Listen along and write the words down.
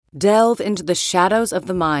Delve into the shadows of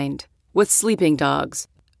the mind with Sleeping Dogs,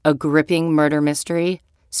 a gripping murder mystery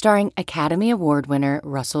starring Academy Award winner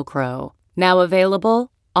Russell Crowe. Now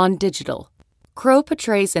available on digital. Crowe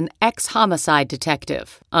portrays an ex-homicide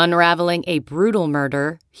detective unraveling a brutal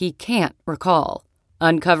murder he can't recall.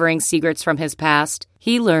 Uncovering secrets from his past,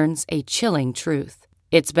 he learns a chilling truth.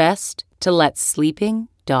 It's best to let sleeping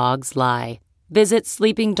dogs lie. Visit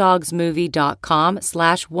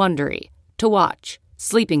sleepingdogsmovie.com/Wondery to watch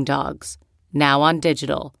Sleeping Dogs, now on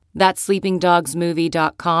digital. That's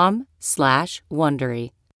sleepingdogsmovie.com/Wondery.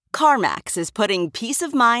 CarMax is putting peace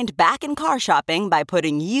of mind back in car shopping by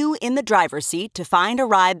putting you in the driver's seat to find a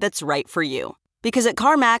ride that's right for you. Because at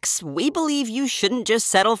CarMax, we believe you shouldn't just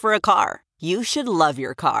settle for a car. You should love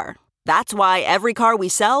your car. That's why every car we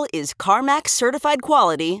sell is CarMax certified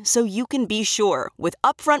quality, so you can be sure with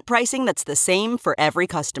upfront pricing that's the same for every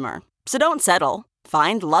customer. So don't settle.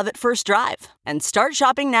 Find love at first drive and start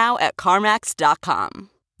shopping now at CarMax.com.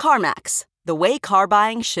 CarMax, the way car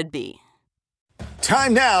buying should be.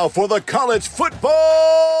 Time now for the College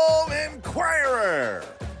Football Inquirer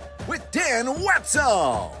with Dan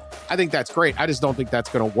Wetzel. I think that's great. I just don't think that's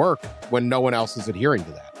going to work when no one else is adhering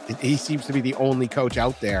to that. He seems to be the only coach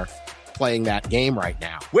out there playing that game right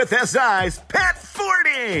now. With SI's Pat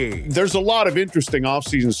Forty. There's a lot of interesting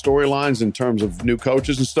offseason storylines in terms of new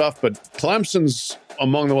coaches and stuff, but Clemson's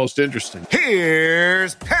among the most interesting.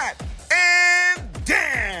 Here's Pat and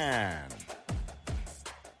Dan.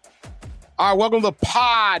 All right, welcome to the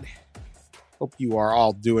pod. Hope you are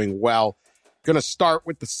all doing well. Going to start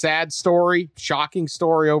with the sad story, shocking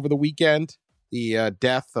story over the weekend. The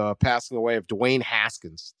death, passing away of Dwayne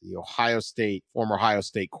Haskins, the former Ohio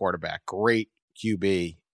State quarterback. Great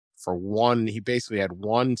QB he basically had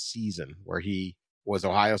one season where he was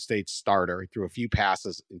Ohio State's starter. He threw a few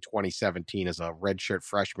passes in 2017 as a redshirt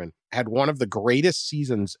freshman. Had one of the greatest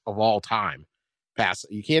seasons of all time.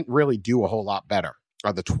 You can't really do a whole lot better.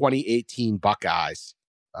 The 2018 Buckeyes,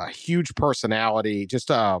 huge personality. He's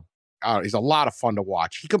a lot of fun to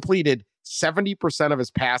watch. He completed 70% of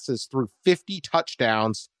his passes through 50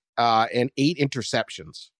 touchdowns and 8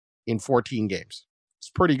 interceptions in 14 games.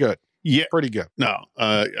 It's pretty good. Yeah. Pretty good. No,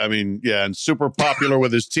 and super popular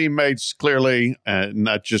with his teammates, clearly, and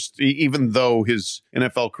not just, even though his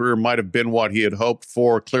NFL career might have been what he had hoped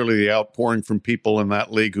for, clearly the outpouring from people in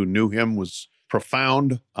that league who knew him was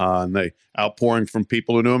profound, and the outpouring from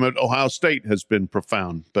people who knew him at Ohio State has been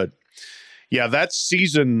profound. But yeah, that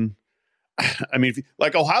season,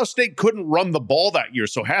 Ohio State couldn't run the ball that year,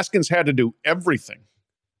 so Haskins had to do everything.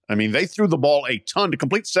 They threw the ball a ton. To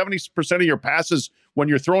complete 70% of your passes when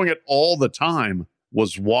you're throwing it all the time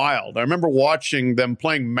was wild. I remember watching them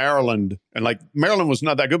playing Maryland, and Maryland was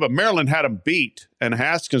not that good, but Maryland had them beat, and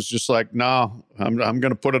Haskins just no, I'm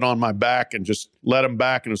going to put it on my back and just let him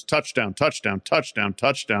back, and it was touchdown, touchdown, touchdown,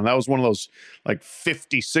 touchdown. That was one of those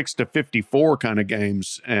 56-54 kind of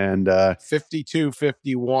games, and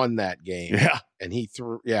 52-51 that game. Yeah, and he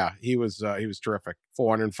was terrific.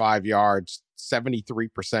 405 yards,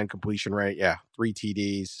 73% completion rate. Yeah, 3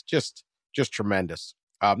 TDs, just tremendous.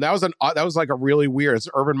 That was a really weird. It's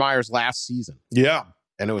Urban Meyer's last season. Yeah.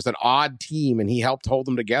 And it was an odd team, and he helped hold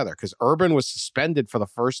them together because Urban was suspended for the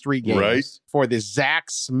first 3 games for the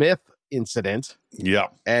Zach Smith incident. Yeah.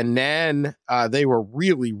 And then they were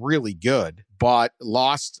really, really good, but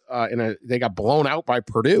lost they got blown out by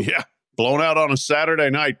Purdue. Yeah. Blown out on a Saturday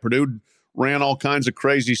night. Purdue ran all kinds of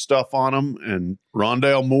crazy stuff on them, and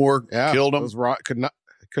Rondale Moore killed him.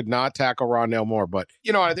 Could not tackle Rondale Moore. But,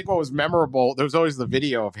 I think what was memorable, there was always the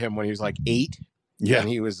video of him when he was 8. Yeah. And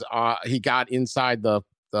he got inside the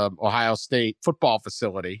Ohio State football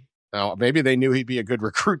facility. Now, maybe they knew he'd be a good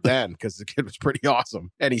recruit then because the kid was pretty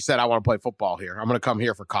awesome. And he said, I want to play football here. I'm going to come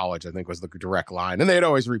here for college, I think was the direct line. And they'd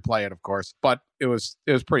always replay it, of course. But it was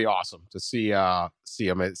pretty awesome to see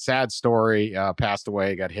him. A sad story, passed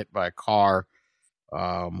away, got hit by a car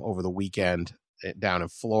over the weekend down in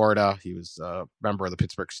Florida. He was a member of the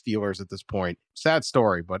Pittsburgh Steelers at this point. Sad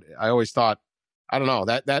story, but I always thought, I don't know,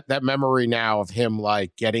 that memory now of him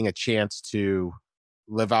getting a chance to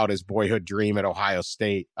live out his boyhood dream at Ohio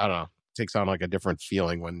State. I don't know. It takes on a different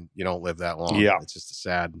feeling when you don't live that long. Yeah. It's just a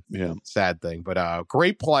sad thing. But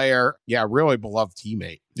great player. Yeah, really beloved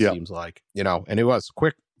teammate, seems like. And he was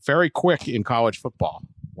very quick in college football.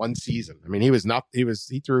 One season.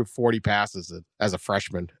 He threw 40 passes as a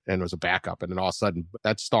freshman and was a backup. And then all of a sudden,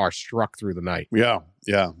 that star struck through the night. Yeah.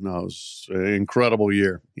 Yeah. No, it was an incredible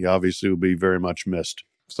year. He obviously will be very much missed.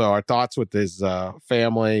 So our thoughts with his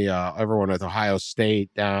family, everyone at Ohio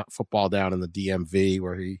State, football down in the DMV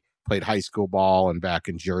where he played high school ball, and back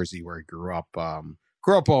in Jersey where he grew up.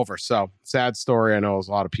 grew up over. So sad story. I know there's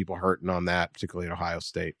a lot of people hurting on that, particularly at Ohio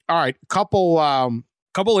State. All right.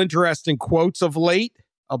 Couple interesting quotes of late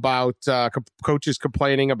about coaches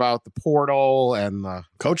complaining about the portal and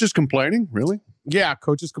coaches complaining. Really? Yeah.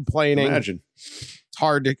 Coaches complaining. Imagine. It's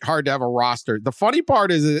hard to have a roster. The funny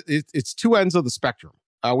part is it's two ends of the spectrum.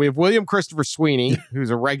 We have William Christopher Sweeney, who's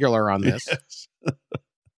a regular on this. Yes.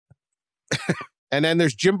 And then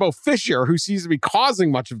there's Jimbo Fisher, who seems to be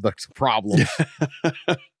causing much of the problem.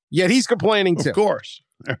 Yet he's complaining too. Of course.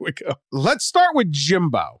 There we go. Let's start with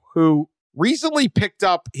Jimbo, who recently picked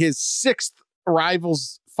up his 6th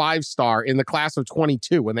Rivals 5-star in the class of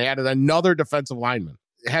 22 when they added another defensive lineman.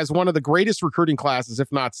 It has one of the greatest recruiting classes,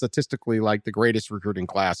 if not statistically like the greatest recruiting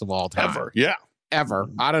class of all time. Ever. Yeah. Ever.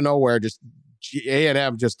 Out of nowhere, just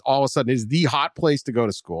A&M just all of a sudden is the hot place to go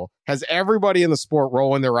to school. Has everybody in the sport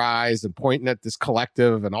rolling their eyes and pointing at this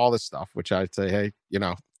collective and all this stuff, which I'd say, hey,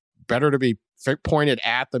 better to be pointed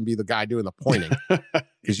at than be the guy doing the pointing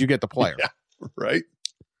because you get the player. Yeah, right.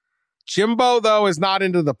 Jimbo, though, is not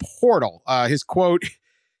into the portal. His quote,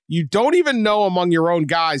 "You don't even know among your own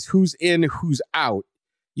guys who's in, who's out.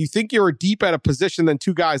 You think you're deep at a position, then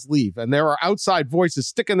 2 guys leave, and there are outside voices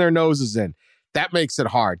sticking their noses in. That makes it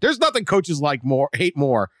hard. There's nothing coaches hate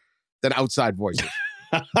more than outside voices."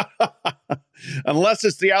 Unless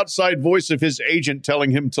it's the outside voice of his agent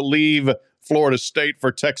telling him to leave Florida State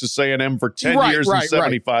for Texas A&M for 10 years and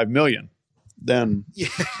 $75 million. Then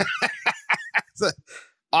it's an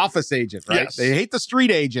office agent, right? Yes. They hate the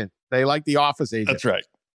street agent. They like the office agent. That's right.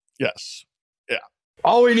 Yes. Yeah.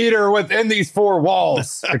 All we need are within these 4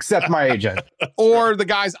 walls, except my agent. Or the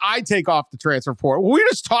guys I take off the transfer portal. We're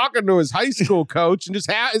just talking to his high school coach, and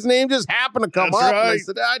his name just happened to come That's up. right. And I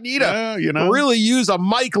said, I need to really use a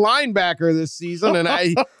Mike linebacker this season.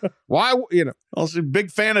 And Also, big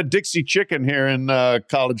fan of Dixie Chicken here in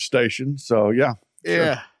College Station. So, yeah.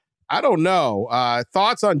 Yeah. Sure. I don't know.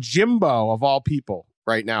 Thoughts on Jimbo, of all people,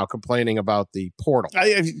 right now, complaining about the portal?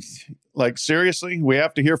 Seriously, we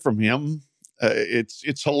have to hear from him.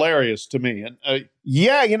 It's hilarious to me. And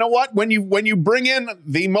yeah, you know what? When you bring in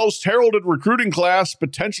the most heralded recruiting class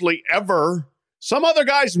potentially ever, some other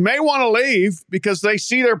guys may want to leave because they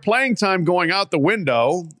see their playing time going out the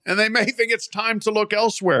window and they may think it's time to look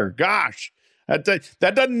elsewhere. Gosh, that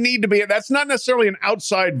doesn't need to be. That's not necessarily an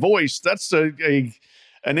outside voice. That's an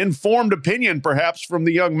informed opinion, perhaps, from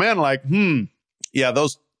the young men. Like, yeah,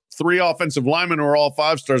 those 3 offensive linemen who are all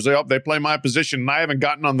 5-stars, they play my position and I haven't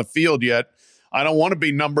gotten on the field yet. I don't want to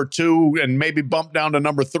be number 2 and maybe bump down to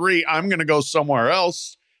number 3. I'm going to go somewhere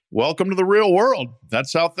else. Welcome to the real world.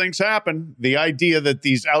 That's how things happen. The idea that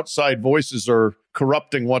these outside voices are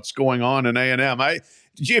corrupting what's going on in A&M.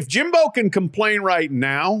 If Jimbo can complain right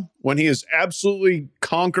now when he is absolutely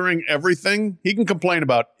conquering everything, he can complain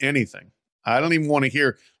about anything. I don't even want to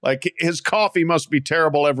hear, like, his coffee must be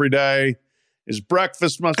terrible every day. His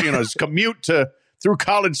breakfast must, his commute through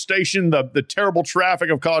College Station, the terrible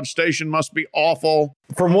traffic of College Station must be awful.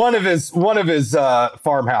 From one of his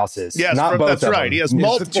farmhouses. Yes, not both that's of right. them. He has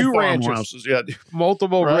multiple 2 farmhouses. Yeah,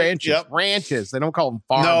 multiple right? ranches. Yep. Ranches. They don't call them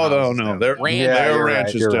farmhouses. No. They're you're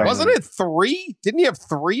ranches. right. Wasn't it 3? Didn't he have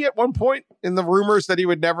 3 at one point in the rumors that he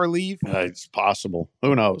would never leave? It's possible.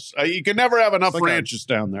 Who knows? You can never have enough ranches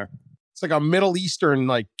down there. It's like a Middle Eastern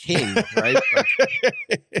king, right?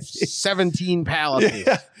 17 palaces.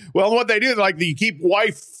 Yeah. Well, what they do, you keep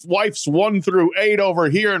wifes 1 through 8 over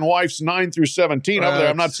here and wifes 9 through 17 over there.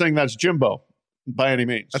 I'm not saying that's Jimbo by any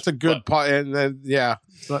means. That's a good point. And yeah,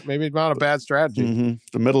 maybe not a bad strategy. Mm-hmm.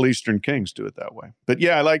 The Middle Eastern kings do it that way. But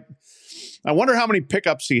yeah, I wonder how many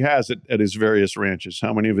pickups he has at his various ranches.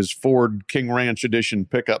 How many of his Ford King Ranch Edition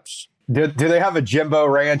pickups? Do they have a Jimbo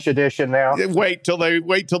Ranch edition now? Wait till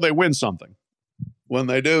they win something. When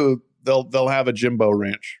they do, they'll have a Jimbo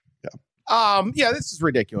Ranch. Yeah, this is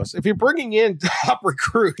ridiculous. If you're bringing in top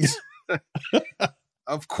recruits,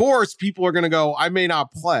 of course, people are going to go, I may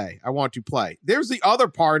not play. I want to play. There's the other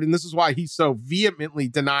part, and this is why he's so vehemently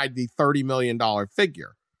denied the $30 million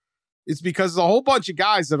figure. It's because there's a whole bunch of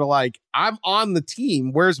guys that are like, I'm on the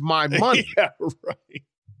team. Where's my money? Yeah, right.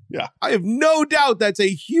 Yeah. I have no doubt that's a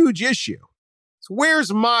huge issue. So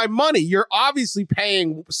where's my money? You're obviously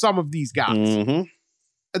paying some of these guys.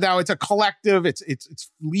 Mm-hmm. Now it's a collective,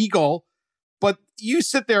 it's legal, but you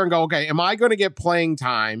sit there and go, okay, am I going to get playing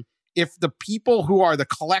time if the people who are the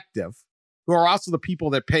collective, who are also the people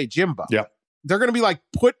that pay Jimbo, they're going to be like,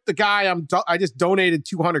 put the guy I just donated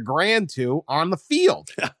 $200,000 to on the field.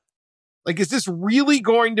 Like, is this really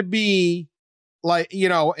going to be like,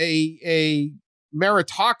 a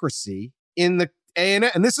meritocracy in the A&M?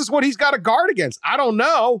 And this is what he's got to guard against. I don't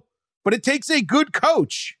know, but it takes a good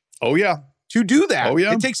coach. Oh, yeah. to do that. Oh,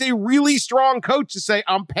 yeah. It takes a really strong coach to say,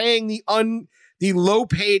 I'm paying the low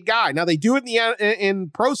paid guy. Now they do it in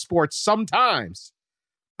pro sports sometimes,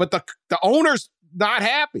 but the owner's not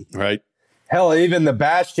happy. Right. Hell, even the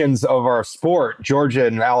bastions of our sport, Georgia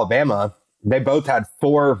and Alabama, they both had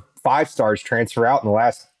 4 5-stars transfer out in the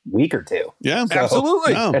last week or two. Yeah, So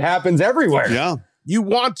absolutely. Yeah. It happens everywhere. Yeah. You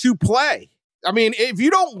want to play. I mean, if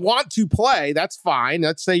you don't want to play, that's fine.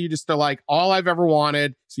 Let's say you just are like, all I've ever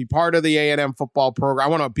wanted is to be part of the A&M football program. I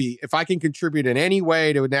want to be, if I can contribute in any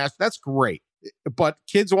way to a national, that's great. But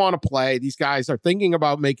kids want to play. These guys are thinking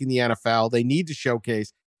about making the NFL. They need to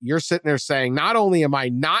showcase. You're sitting there saying, not only am I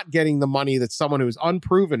not getting the money that someone who's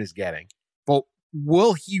unproven is getting, but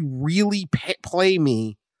will he really play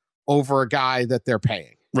me over a guy that they're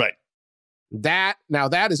paying? Right. That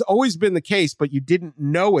has always been the case, but you didn't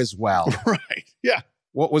know as well Right. Yeah.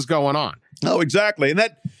 what was going on. Oh, exactly. And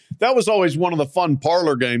that was always one of the fun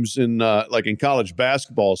parlor games in like in college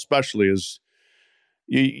basketball, especially is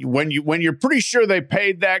when you're pretty sure they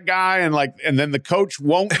paid that guy and then the coach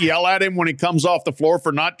won't yell at him when he comes off the floor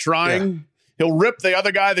for not trying. Yeah. He'll rip the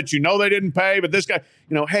other guy that they didn't pay, but this guy,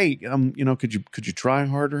 hey, could you try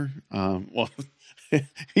harder? Well,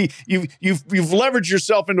 you've leveraged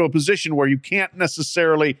yourself into a position where you can't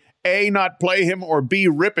necessarily A, not play him, or B,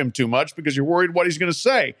 rip him too much because you're worried what he's going to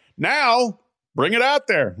say. Now, bring it out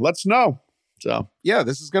there. Let's know. So yeah,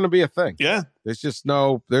 this is going to be a thing. Yeah, there's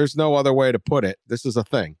no other way to put it. This is a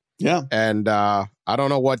thing. Yeah, and I don't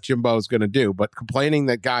know what Jimbo's going to do, but complaining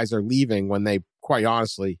that guys are leaving when they quite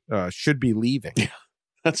honestly should be leaving. Yeah.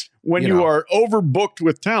 That's when you are overbooked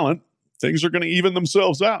with talent. Things are going to even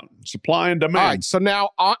themselves out. Supply and demand. All right, so now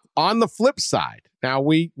on the flip side, now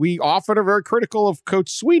we often are very critical of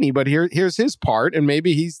Coach Sweeney, but here's his part, and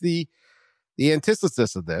maybe he's the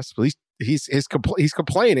antithesis of this. At least he's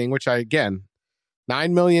complaining, which again,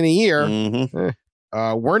 $9 million a year.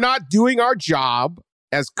 Mm-hmm. We're not doing our job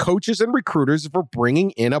as coaches and recruiters if we're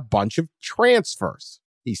bringing in a bunch of transfers,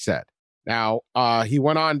 he said. Now, he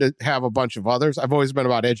went on to have a bunch of others. I've always been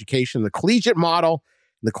about education, the collegiate model,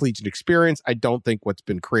 the collegiate experience. I don't think what's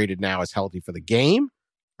been created now is healthy for the game.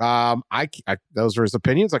 Those are his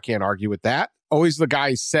opinions. I can't argue with that. Always the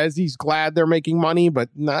guy says he's glad they're making money, but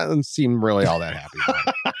doesn't seem really all that happy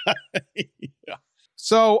about it. Yeah.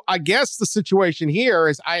 So I guess the situation here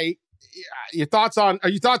is your thoughts on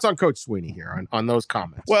Coach Sweeney here on those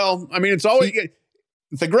comments. Well, I mean, it's always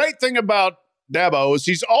the great thing about Dabo is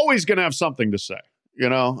he's always going to have something to say.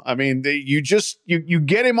 I mean, you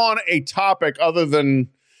get him on a topic other than,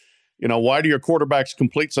 why do your quarterbacks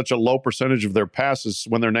complete such a low percentage of their passes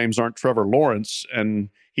when their names aren't Trevor Lawrence? And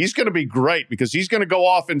he's going to be great because he's going to go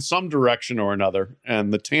off in some direction or another.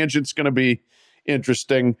 And the tangent's going to be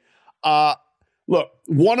interesting. Look,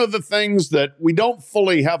 one of the things that we don't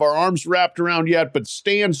fully have our arms wrapped around yet, but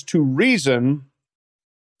stands to reason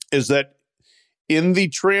is that in the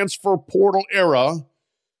transfer portal era,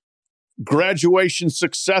 graduation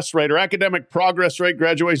success rate or academic progress rate,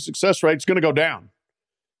 graduation success rate is going to go down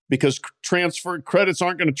because transfer credits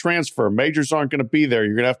aren't going to transfer. Majors aren't going to be there.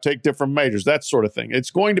 You're going to have to take different majors, that sort of thing.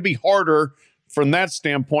 It's going to be harder from that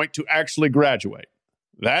standpoint to actually graduate.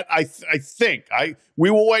 That I think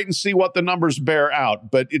we will wait and see what the numbers bear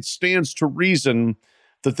out, but it stands to reason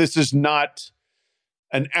that this is not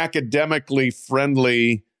an academically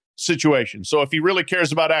friendly situation. So if he really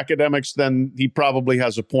cares about academics, then he probably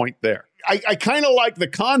has a point there. I kind of like the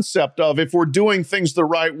concept of if we're doing things the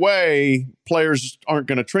right way, players aren't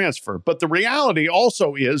going to transfer. But the reality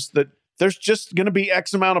also is that there's just going to be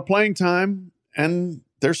X amount of playing time, and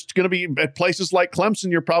there's going to be at places like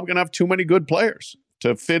Clemson, you're probably going to have too many good players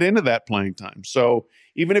to fit into that playing time. So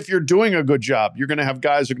even if you're doing a good job, you're going to have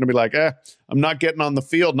guys who are going to be like, I'm not getting on the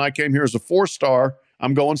field, and I came here as a 4-star.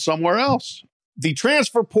 I'm going somewhere else. The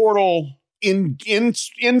transfer portal, in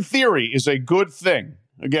theory, is a good thing.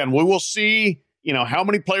 Again, we will see, how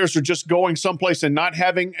many players are just going someplace and not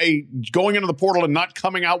going into the portal and not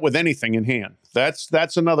coming out with anything in hand.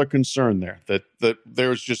 That's another concern there, that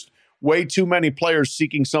there's just way too many players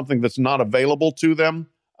seeking something that's not available to them.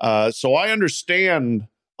 So I understand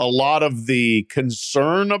a lot of the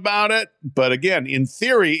concern about it. But again, in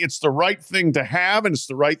theory, it's the right thing to have and it's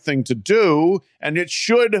the right thing to do. And it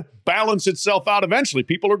should balance itself out eventually.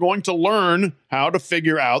 People are going to learn how to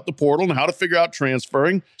figure out the portal and how to figure out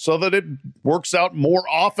transferring so that it works out more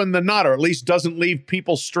often than not, or at least doesn't leave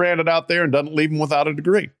people stranded out there and doesn't leave them without a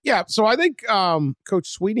degree. Yeah. So I think Coach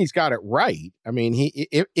Sweeney's got it right. I mean,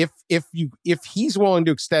 if he's willing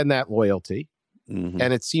to extend that loyalty, mm-hmm.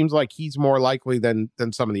 and it seems like he's more likely than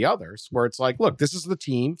some of the others, where it's like, look, this is the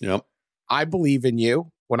team. Yep. I believe in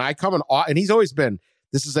you. When I come and he's always been,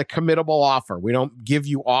 This is a committable offer. We don't give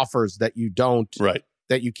you offers that you don't, Right.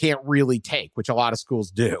 that you can't really take, which a lot of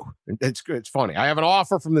schools do. It's funny. I have an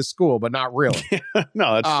offer from this school, but not really.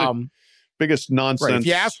 No, that's the biggest nonsense. Right. If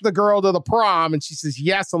you ask the girl to the prom and she says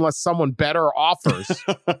yes, unless someone better offers,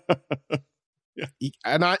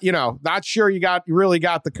 and not sure you really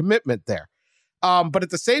got the commitment there. But at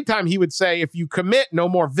the same time, he would say, if you commit, no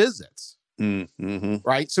more visits. Mm-hmm.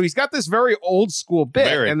 Right. So he's got this very old school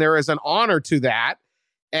bit, and there is an honor to that.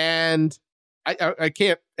 And I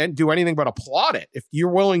can't do anything but applaud it. If you're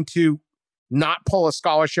willing to not pull a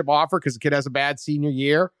scholarship offer because the kid has a bad senior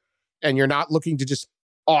year and you're not looking to just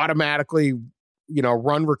automatically,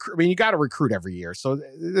 run recruit. I mean, you got to recruit every year. So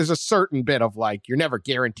there's a certain bit of like, you're never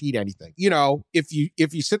guaranteed anything. If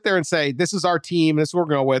you sit there and say, this is our team, this is what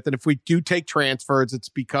we're going with. And if we do take transfers, it's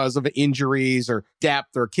because of injuries or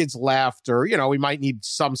depth or kids left or, we might need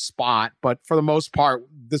some spot. But for the most part,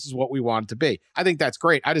 this is what we want it to be. I think that's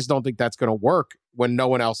great. I just don't think that's going to work when no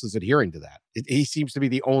one else is adhering to that. He seems to be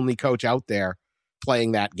the only coach out there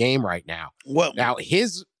playing that game right now. Well, now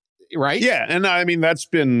right? Yeah. And I mean, that's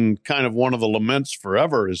been kind of one of the laments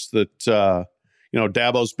forever is that,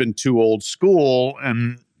 Dabo's been too old school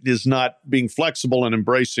and is not being flexible and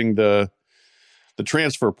embracing the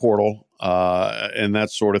transfer portal and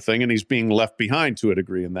that sort of thing. And he's being left behind to a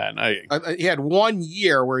degree in that. And he had 1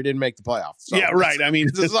 year where he didn't make the playoffs. So yeah, right. I mean,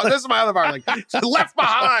 this is my other part. Like, left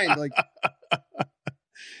behind. Like,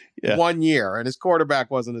 yeah. 1 year. And his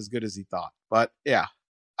quarterback wasn't as good as he thought. But yeah.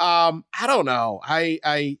 I don't know.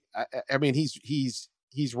 I mean, he's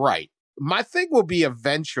right. My thing will be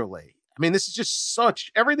eventually. I mean, this is just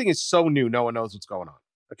everything is so new. No one knows what's going on.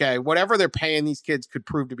 Okay. Whatever they're paying these kids could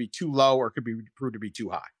prove to be too low or could be proved to be too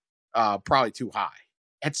high. Probably too high.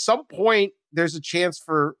 At some point, there's a chance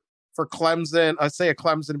for Clemson, let's say a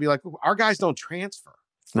Clemson to be like, our guys don't transfer.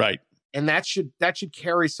 Right. And that should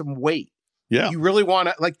carry some weight. Yeah. You really want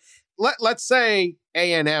to let's say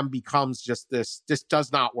A&M becomes just this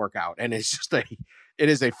does not work out. And it's just it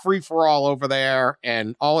is a free for all over there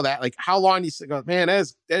and all of that. Like, how long do you go, man,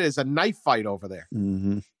 that is a knife fight over there.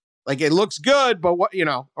 Mm-hmm. Like, it looks good, but what,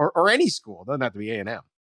 or any school, it doesn't have to be A&M,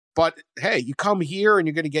 but hey, you come here and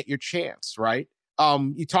you're going to get your chance. Right.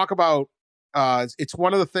 You talk about, it's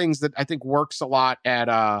one of the things that I think works a lot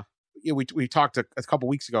at, we talked a couple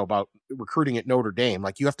weeks ago about recruiting at Notre Dame.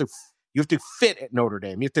 Like, you have to fit at Notre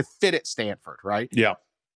Dame. You have to fit at Stanford, right? Yeah.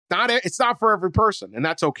 It's not for every person, and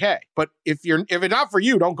that's okay. But if it's not for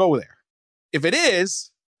you, don't go there. If it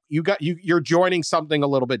is, you're joining something a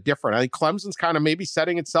little bit different. I think Clemson's kind of maybe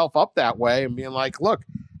setting itself up that way and being like, look,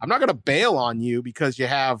 I'm not going to bail on you because you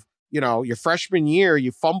have, your freshman year,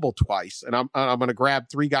 you fumbled twice, and I'm going to grab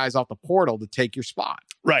 3 guys off the portal to take your spot.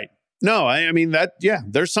 Right. No, I mean,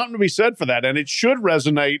 there's something to be said for that. And it should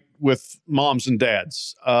resonate with moms and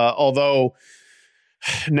dads. Although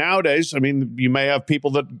nowadays, I mean, you may have people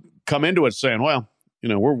that come into it saying, well,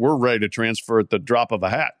 we're ready to transfer at the drop of a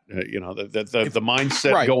hat. The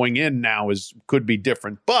mindset right. going in now could be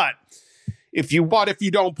different. But if you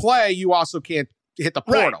don't play, you also can't hit the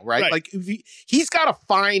portal, right? Like, he's got to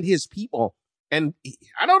find his people. And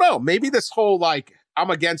I don't know, maybe this whole, like, I'm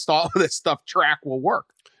against all of this stuff track will work.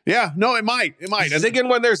 Yeah, no, it might. Zigging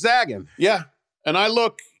when they're zagging. Yeah. And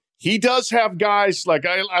he does have guys like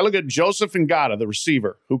I look at Joseph Ngata, the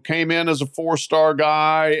receiver, who came in as a 4-star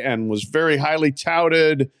guy and was very highly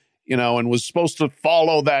touted, and was supposed to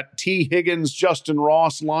follow that T. Higgins, Justin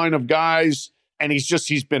Ross line of guys. And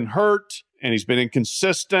he's been hurt and he's been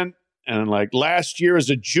inconsistent. And like last year as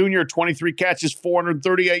a junior, 23 catches,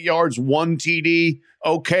 438 yards, 1 TD.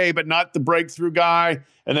 Okay, but not the breakthrough guy.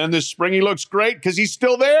 And then this spring, he looks great because he's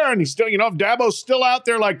still there. And he's still, if Dabo's still out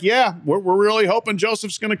there, like, yeah, we're really hoping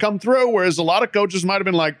Joseph's going to come through. Whereas a lot of coaches might have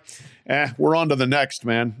been like, we're on to the next,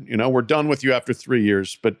 man. We're done with you after 3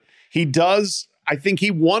 years. But he does. I think he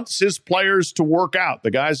wants his players to work out, the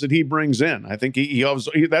guys that he brings in. I think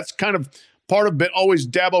that's kind of part of always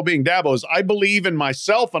Dabo being Dabo is I believe in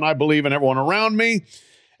myself and I believe in everyone around me.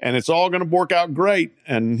 And it's all going to work out great.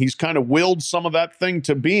 And he's kind of willed some of that thing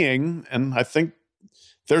to being. And I think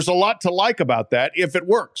there's a lot to like about that if it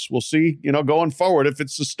works. We'll see, going forward, if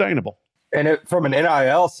it's sustainable. And from an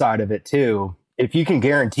NIL side of it, too, if you can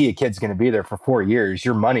guarantee a kid's going to be there for 4 years,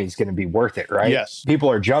 your money's going to be worth it, right? Yes. People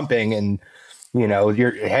are jumping and,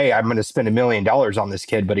 hey, I'm going to spend $1 million on this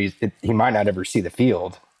kid, but he might not ever see the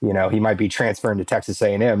field. He might be transferring to Texas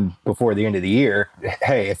A&M before the end of the year.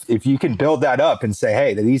 Hey, if you can build that up and say,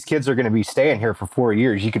 hey, these kids are going to be staying here for 4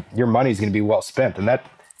 years, your money's going to be well spent. And that,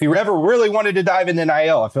 if you ever really wanted to dive into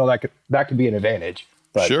NIL, I feel like that could be an advantage.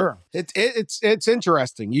 But sure. It's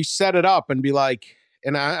interesting. You set it up and be like,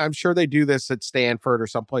 And I'm sure they do this at Stanford or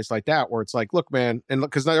someplace like that, where it's like, look, man, and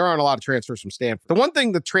because there aren't a lot of transfers from Stanford. The one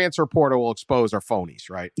thing the transfer portal will expose are phonies,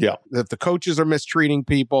 right? Yeah. If the coaches are mistreating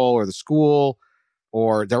people or the school,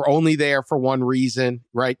 or they're only there for one reason,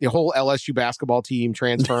 right? The whole LSU basketball team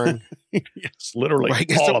transferring. Yes, literally. I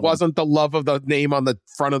guess it wasn't the love of the name on the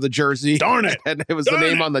front of the jersey. Darn it. And it was the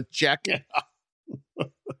name on the check. Yeah.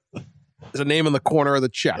 There's a name in the corner of the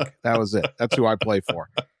check. That was it. That's who I play for.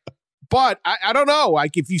 But I don't know.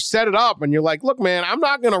 Like, if you set it up and you're like, look, man, I'm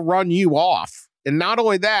not going to run you off. And not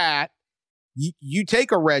only that, you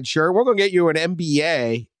take a red shirt. We're going to get you an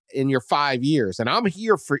MBA in your 5 years. And I'm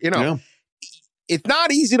here for, It's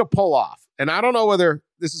not easy to pull off. And I don't know whether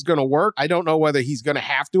this is going to work. I don't know whether he's going to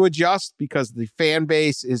have to adjust because the fan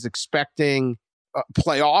base is expecting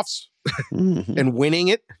playoffs and winning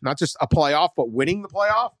it. Not just a playoff, but winning the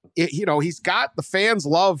playoff. He's got the fans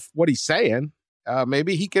love what he's saying.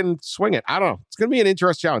 Maybe he can swing it. I don't know. It's going to be an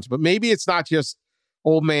interesting challenge, but maybe it's not just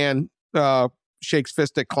old man shakes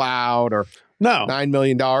fist at cloud or $9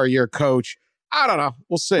 million a year coach. I don't know.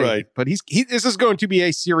 We'll see. Right. But this is going to be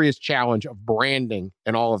a serious challenge of branding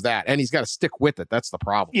and all of that. And he's got to stick with it. That's the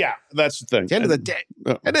problem. Yeah, that's the thing. At the end of the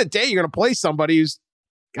day, you're going to play somebody who's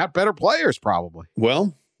got better players probably.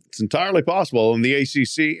 Well, it's entirely possible. In the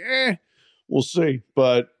ACC, we'll see.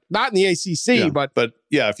 But not in the ACC, but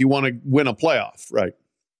yeah, if you want to win a playoff, right?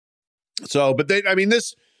 So, but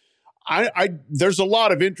there's a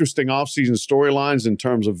lot of interesting offseason storylines in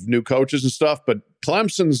terms of new coaches and stuff, but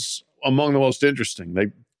Clemson's among the most interesting. They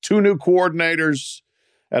 2 new coordinators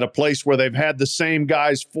at a place where they've had the same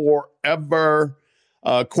guys forever.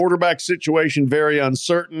 Quarterback situation very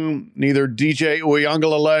uncertain. Neither DJ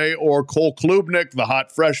Uiagalelei or Cole Klubnik, the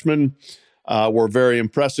hot freshman, were very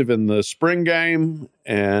impressive in the spring game,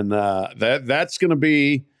 and that's going to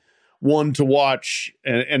be one to watch.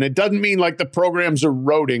 And it doesn't mean like the program's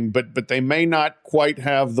eroding, but they may not quite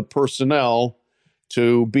have the personnel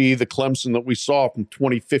to be the Clemson that we saw from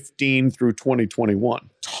 2015 through 2021.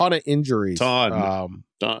 Ton of injuries. Ton.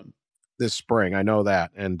 This spring. I know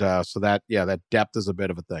that. And so that depth is a bit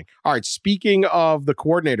of a thing. All right. Speaking of the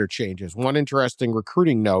coordinator changes, one interesting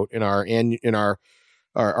recruiting note in our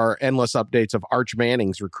endless updates of Arch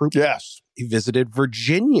Manning's recruitment. Yes. He visited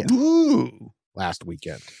Virginia last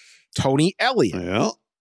weekend. Tony Elliott,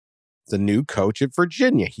 the new coach at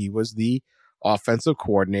Virginia. He was the offensive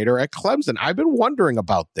coordinator at Clemson. I've been wondering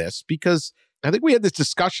about this because I think we had this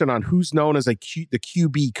discussion on who's known as the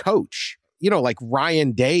QB coach. Like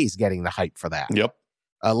Ryan Day's getting the hype for that. Yep.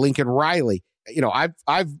 Lincoln Riley.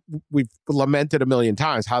 We've lamented a million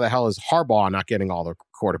times how the hell is Harbaugh not getting all the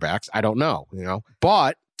quarterbacks? I don't know.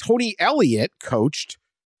 But Tony Elliott coached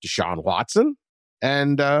Deshaun Watson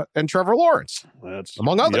and Trevor Lawrence,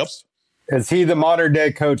 among others. Yep. Is he the modern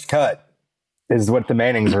day Coach Cut? Is what the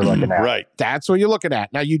Mannings are looking at. Right. That's what you're looking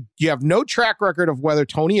at. Now, you have no track record of whether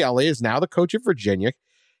Tony Elliott is now the coach of Virginia,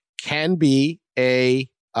 can be a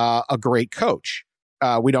great coach.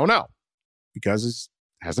 We don't know because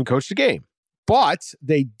he hasn't coached a game. But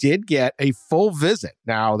they did get a full visit.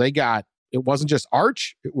 Now, it wasn't just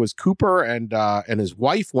Arch, it was Cooper and his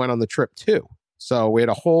wife went on the trip too. So we had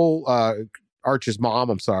a whole Arch's mom.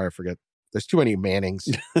 I'm sorry, I forget. There's too many Mannings.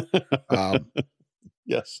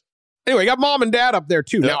 Yes. Anyway, got mom and dad up there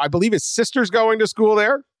too. Yep. Now, I believe his sister's going to school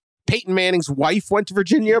there. Peyton Manning's wife went to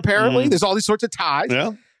Virginia, apparently. There's all these sorts of ties.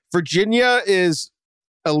 Yeah. Virginia is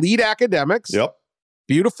elite academics. Yep.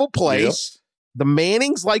 Beautiful place. Yep. The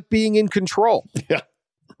Mannings like being in control. Yeah.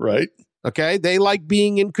 Right. Okay. They like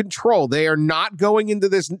being in control. They are not going into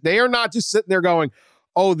this. They are not just sitting there going,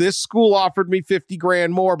 oh, this school offered me $50,000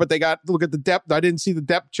 more, but they got, look at the depth. I didn't see the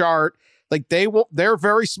depth chart. Like they're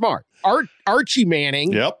very smart. Archie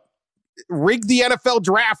Manning. Yep. Rigged the NFL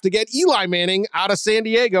draft to get Eli Manning out of San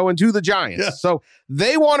Diego and to the Giants. Yeah. So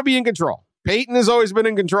they want to be in control. Peyton has always been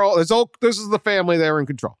in control. This is the family they're in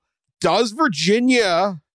control. Does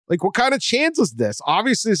Virginia, what kind of chance is this?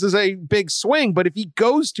 Obviously, this is a big swing, but if he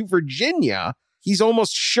goes to Virginia, he's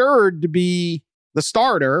almost sure to be the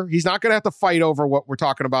starter. He's not going to have to fight over what we're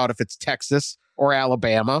talking about if it's Texas or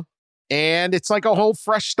Alabama. And it's like a whole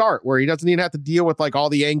fresh start where he doesn't even have to deal with all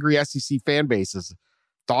the angry SEC fan bases.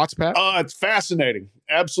 Thoughts, Pat? It's fascinating.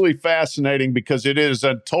 Absolutely fascinating because it is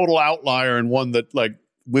a total outlier and one that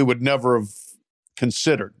we would never have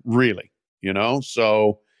considered, really,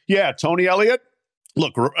 So, yeah, Tony Elliott,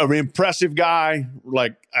 look, an impressive guy.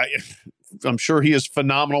 I'm sure he is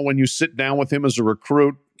phenomenal when you sit down with him as a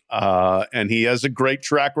recruit. And he has a great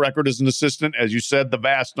track record as an assistant. As you said, the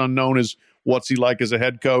vast unknown is what's he like as a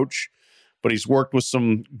head coach. But he's worked with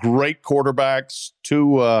some great quarterbacks,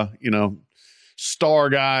 two, star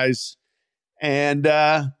guys. And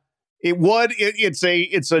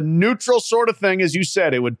it's a neutral sort of thing, as you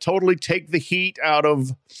said. It would totally take the heat out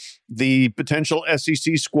of the potential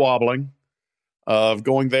SEC squabbling of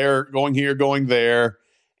going there, going here, going there.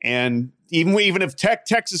 And even if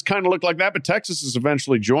Texas kind of looked like that, but Texas is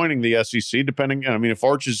eventually joining the SEC, depending. I mean, if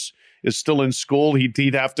Arch is still in school,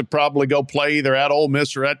 he'd have to probably go play either at Ole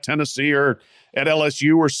Miss or at Tennessee or at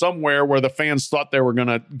LSU or somewhere where the fans thought they were going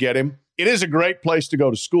to get him. It is a great place to go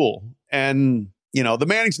to school. And, the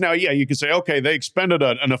Mannings now, you can say, okay, they expended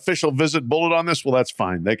an official visit bullet on this. Well, that's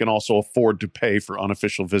fine. They can also afford to pay for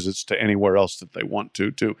unofficial visits to anywhere else that they want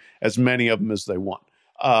to as many of them as they want.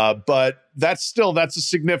 But that's a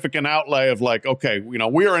significant outlay of like, okay,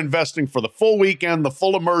 we are investing for the full weekend, the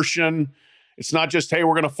full immersion. It's not just, hey,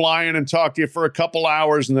 we're going to fly in and talk to you for a couple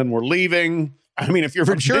hours and then we're leaving. I mean, if you're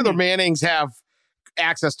Virginia, I'm sure the Mannings have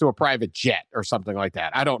access to a private jet or something like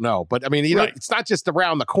that. I don't know. But I mean, it's not just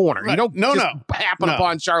around the corner. Right. You don't happen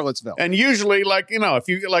upon Charlottesville. And usually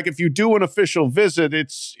if you do an official visit,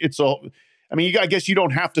 I guess you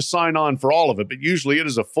don't have to sign on for all of it, but usually it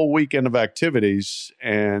is a full weekend of activities.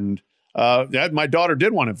 And my daughter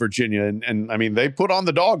did one in Virginia, and I mean, they put on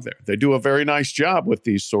the dog there. They do a very nice job with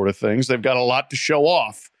these sort of things. They've got a lot to show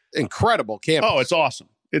off. Incredible campus. Oh, it's awesome.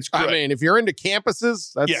 It's great. I mean, if you're into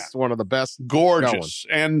campuses, that's one of the best. Gorgeous.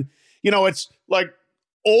 And, it's like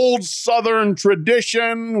old Southern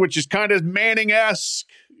tradition, which is kind of Manning-esque,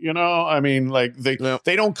 I mean, like they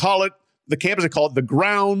don't call it the campus, they call it the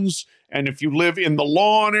grounds. And if you live in the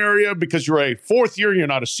lawn area, because you're a fourth year, you're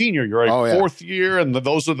not a senior, you're a fourth year. And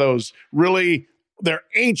those are those really, they're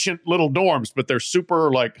ancient little dorms, but they're super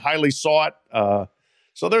like highly sought.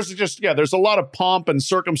 So there's a lot of pomp and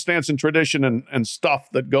circumstance and tradition and stuff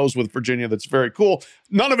that goes with Virginia that's very cool.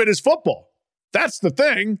 None of it is football. That's the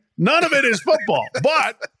thing. None of it is football,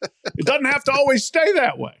 but it doesn't have to always stay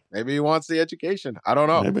that way. Maybe he wants the education. I don't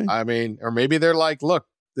know. Maybe. I mean, or maybe they're like, look,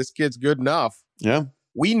 this kid's good enough. Yeah.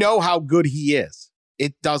 We know how good he is.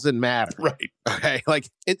 It doesn't matter. Right. Okay. Like,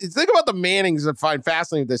 think about the Mannings that find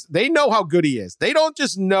fascinating this. They know how good he is. They don't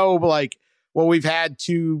just know, like, well, we've had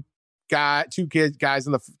three guys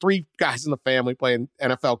in the family playing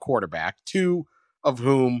NFL quarterback, two of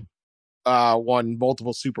whom won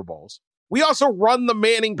multiple Super Bowls. We also run the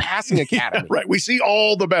Manning Passing Academy. Right. We see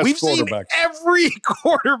all the best quarterbacks. We've seen every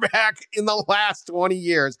quarterback in the last 20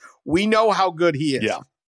 years. We know how good he is. Yeah.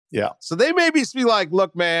 Yeah. So they may be like,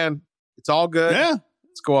 look, man, it's all good. Yeah.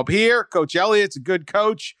 Let's go up here. Coach Elliott's a good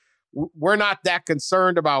coach. We're not that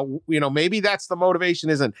concerned about, maybe that's the motivation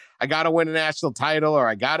isn't, I got to win a national title or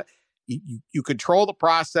I got to, you control the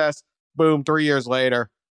process. Boom, 3 years later,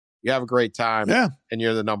 you have a great time. Yeah. And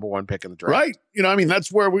you're the number one pick in the draft. Right.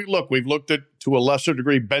 That's where we've looked at, to a lesser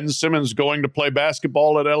degree, Ben Simmons going to play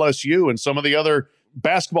basketball at LSU and some of the other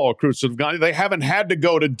basketball recruits that have gone. They haven't had to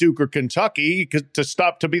go to Duke or Kentucky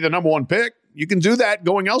to be the number one pick. You can do that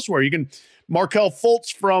going elsewhere. You can Markelle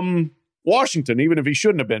Fultz from Washington, even if he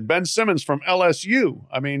shouldn't have been. Ben Simmons from LSU.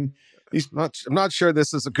 I mean, I'm not sure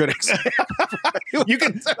this is a good example.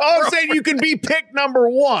 I'm saying you can be pick number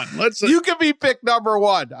one. You can be pick number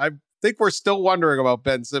one. I think we're still wondering about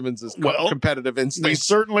Ben Simmons' competitive instincts. We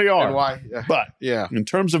certainly are. And why? But in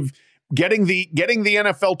terms of getting the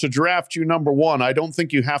NFL to draft you number one, I don't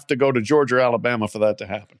think you have to go to Georgia or Alabama for that to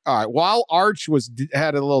happen. All right. While Arch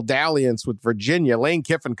had a little dalliance with Virginia, Lane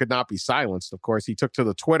Kiffin could not be silenced. Of course, he took to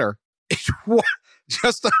the Twitter.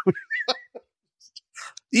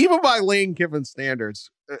 Even by Lane Kiffin standards,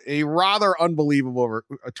 a rather unbelievable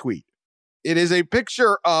tweet. It is a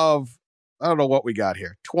picture of, I don't know what we got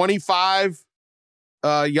here, 25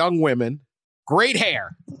 young women, great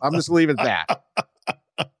hair. I'm just leaving it at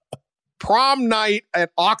that. Prom night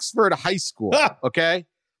at Oxford High School, okay?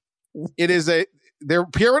 They're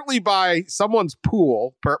apparently by someone's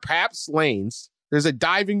pool, perhaps Lane's. There's a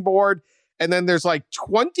diving board. And then there's like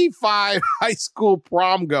 25 high school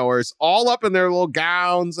prom goers all up in their little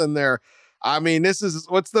gowns and this is,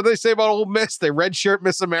 what's they say about Ole Miss? They redshirt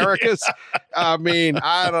Miss Americas.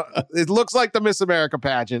 It looks like the Miss America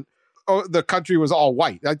pageant. Oh, the country was all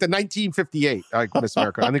white, like the 1958 Miss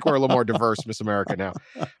America. I think we're a little more diverse Miss America now.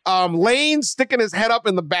 Lane sticking his head up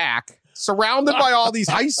in the back, surrounded by all these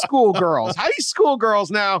high school girls. High school girls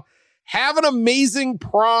now have an amazing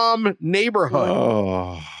prom neighborhood.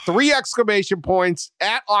 Oh. 3 exclamation points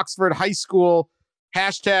at Oxford High School.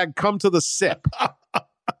 # come to the sip.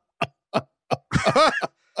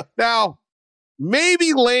 Now,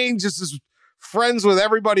 maybe Lane just is friends with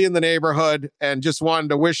everybody in the neighborhood and just wanted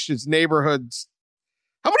to wish his neighborhoods.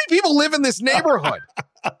 How many people live in this neighborhood?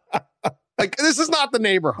 Like, this is not the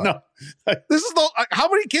neighborhood. No. This is how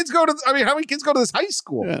many kids go to this high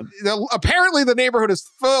school? Yeah. Apparently the neighborhood is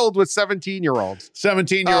filled with 17-year-olds.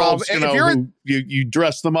 17-year-olds, who you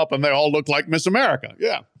dress them up and they all look like Miss America.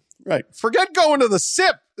 Yeah, right. Forget going to the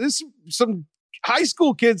SIP. This some high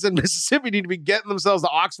school kids in Mississippi need to be getting themselves to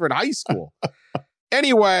Oxford High School.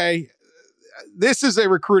 Anyway, this is a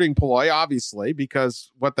recruiting ploy, obviously,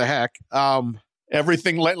 because what the heck?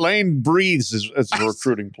 Everything Lane breathes as a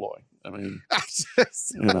recruiting ploy. I mean,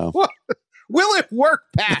 will it work,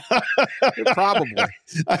 Pat? Probably.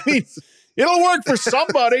 I mean, it'll work for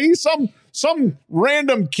somebody. Some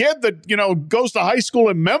random kid that goes to high school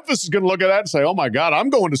in Memphis is going to look at that and say, "Oh my God, I'm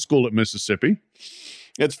going to school at Mississippi."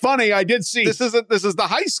 It's funny. I did see this is the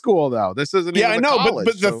high school though. This isn't. Yeah, even I know, college,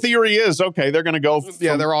 but the theory is they're going to go.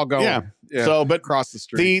 They're all going. Yeah. So, but across the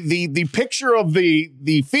street. The picture of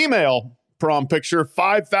the female prom picture,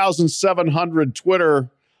 5,700 Twitter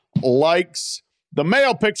likes. The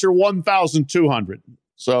male picture, 1,200.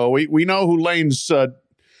 So we know who Lane's.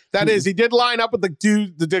 That is, he did line up with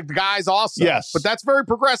the guys also. Yes, but that's very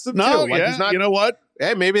progressive too. Like he's not, you know what?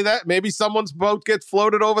 Hey, maybe someone's boat gets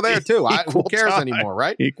floated over there too. Who cares anymore,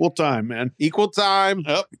 right? Equal time, man. Equal time.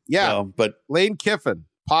 Yep. Yeah. But Lane Kiffin,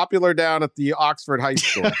 popular down at the Oxford High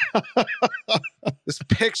School. This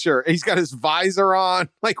picture, he's got his visor on.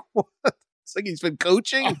 Like, what? It's like he's been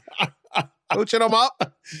coaching. Coaching them up.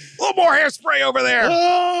 A little more hairspray over there.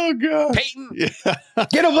 Oh, God. Peyton. Yeah.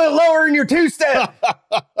 Get a bit lower in your two-step.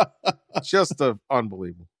 Just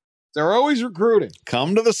unbelievable. They're always recruiting.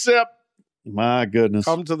 Come to the SIP. My goodness.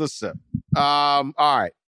 Come to the SIP. All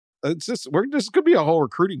right. This could be a whole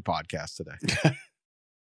recruiting podcast today.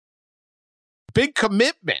 Big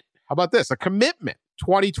commitment. How about this? A commitment.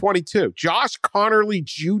 2022. Josh Conerly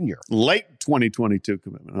Jr. Late 2022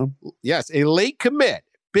 commitment, huh? Yes, a late commit.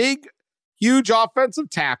 Big, huge offensive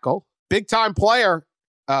tackle. Big time player.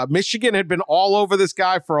 Michigan had been all over this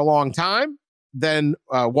guy for a long time. Then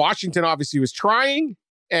Washington obviously was trying.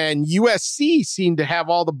 And USC seemed to have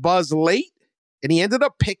all the buzz late. And he ended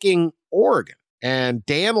up picking Oregon. And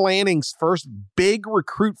Dan Lanning's first big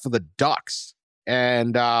recruit for the Ducks.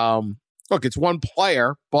 And look, it's one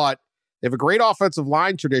player, but they have a great offensive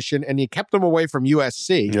line tradition, and you kept them away from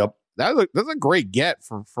USC. Yep. That's a great get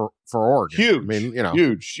for Oregon. Huge. I mean,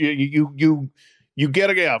 huge. You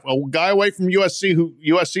get a guy away from USC who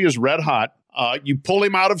USC is red hot. You pull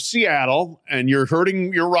him out of Seattle, and you're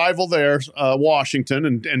hurting your rival there, Washington,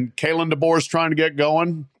 and Kalen DeBoer's trying to get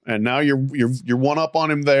going, and now you're one up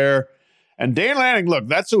on him there. And Dan Lanning, look,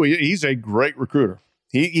 that's who he's a great recruiter.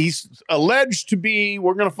 He's alleged to be,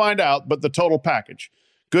 we're going to find out, but the total package.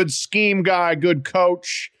 Good scheme guy, good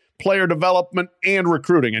coach, player development, and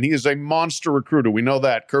recruiting. And he is a monster recruiter. We know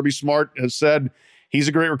that. Kirby Smart has said he's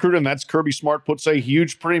a great recruiter, and that's Kirby Smart puts a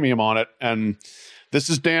huge premium on it. And this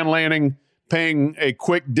is Dan Lanning paying a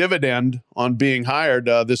quick dividend on being hired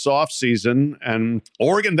this offseason. And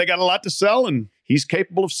Oregon, they got a lot to sell, and he's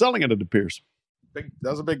capable of selling it appears.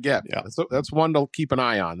 That's a big get. Yeah. That's one to keep an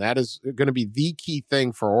eye on. That is going to be the key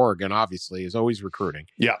thing for Oregon, obviously, is always recruiting.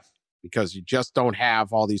 Yeah. Because you just don't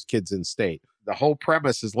have all these kids in state. The whole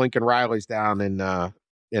premise is Lincoln Riley's down in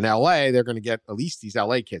LA. They're going to get at least these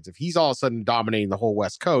LA kids. If he's all of a sudden dominating the whole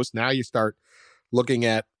West Coast, now you start looking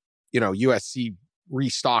at, USC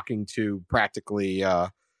restocking to practically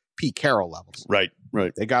Pete Carroll levels. Right.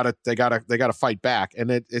 They gotta fight back. And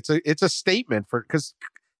it's a statement because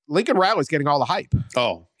Lincoln Riley's getting all the hype.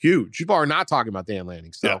 Oh, huge. People are not talking about Dan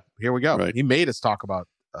Lanning. So Here we go. Right. He made us talk about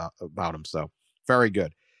him. So very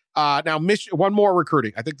good. Now, one more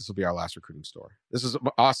recruiting. I think this will be our last recruiting story. This is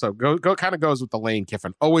also kind of goes with the Lane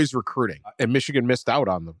Kiffin, always recruiting. And Michigan missed out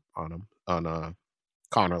on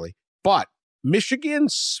Conerly. But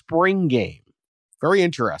Michigan's spring game, very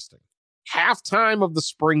interesting. Halftime of the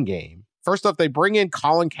spring game. First off, they bring in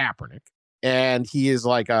Colin Kaepernick, and he is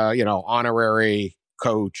like a honorary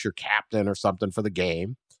coach or captain or something for the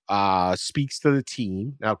game. Speaks to the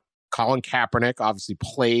team. Now, Colin Kaepernick obviously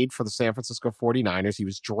played for the San Francisco 49ers. He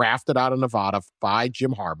was drafted out of Nevada by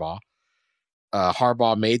Jim Harbaugh.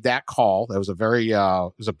 Harbaugh made that call. That was it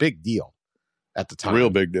was a big deal at the time. Real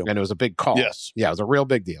big deal. And it was a big call. Yes. Yeah, it was a real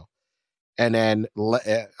big deal. And then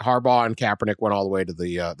Harbaugh and Kaepernick went all the way to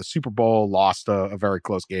the Super Bowl, lost a very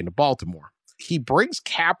close game to Baltimore. He brings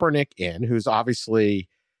Kaepernick in, who's obviously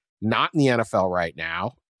not in the NFL right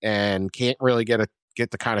now and can't really get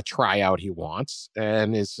the kind of tryout he wants,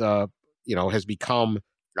 and is has become.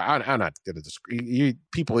 I'm not going to describe.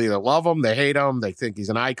 People either love him, they hate him, they think he's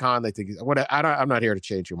an icon, they think he's what. I'm not here to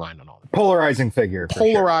change your mind on all that. Polarizing figure.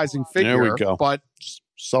 Figure. There we go. But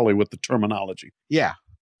Sully with the terminology. Yeah,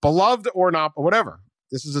 beloved or not, but whatever.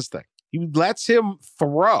 This is his thing. He lets him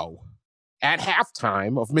throw at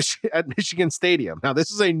halftime of at Michigan Stadium. Now,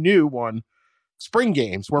 this is a new one, spring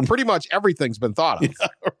games, where pretty much everything's been thought of. Yeah,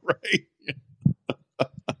 right.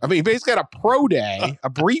 I mean, he basically had a pro day, a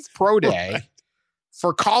brief pro day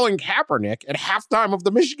for Colin Kaepernick at halftime of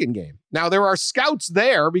the Michigan game. Now, there are scouts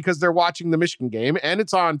there because they're watching the Michigan game, and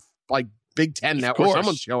it's on like Big Ten Network.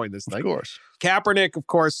 Someone's showing this thing. Of course. Kaepernick, of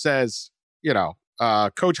course, says,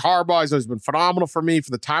 Coach Harbaugh has been phenomenal for me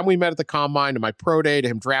for the time we met at the Combine to my pro day to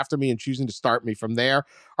him drafting me and choosing to start me from there.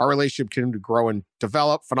 Our relationship continued to grow and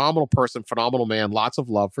develop. Phenomenal person, phenomenal man. Lots of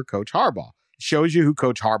love for Coach Harbaugh. It shows you who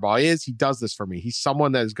Coach Harbaugh is. He does this for me. He's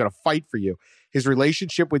someone that is going to fight for you. His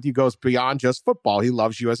relationship with you goes beyond just football. He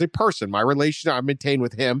loves you as a person. My relationship I maintain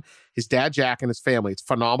with him, his dad, Jack, and his family. It's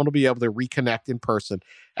phenomenal to be able to reconnect in person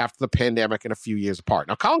after the pandemic and a few years apart.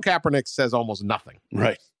 Now, Colin Kaepernick says almost nothing.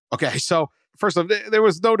 Right. Okay, so first of all, there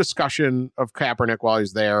was no discussion of Kaepernick while he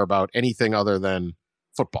was there about anything other than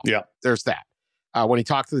football. Yeah. There's that. When he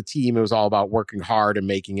talked to the team, it was all about working hard and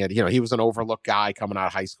making it. He was an overlooked guy coming out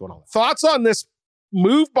of high school and all that. Thoughts on this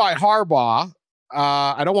move by Harbaugh?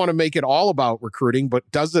 I don't want to make it all about recruiting, but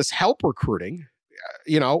does this help recruiting?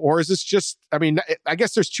 Or is this just, I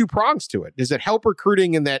guess there's two prongs to it. Does it help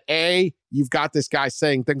recruiting in that, A, you've got this guy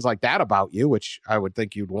saying things like that about you, which I would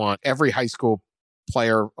think you'd want every high school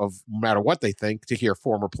player, of no matter what they think, to hear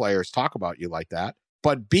former players talk about you like that.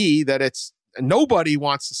 But B, that it's nobody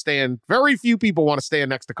wants to stand, very few people want to stand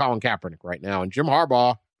next to Colin Kaepernick right now. And Jim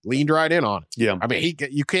Harbaugh leaned right in on it. Yeah.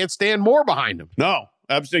 You can't stand more behind him. No,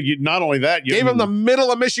 absolutely. Not only that, you gave him the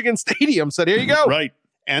middle of Michigan Stadium, said, here you go. Right.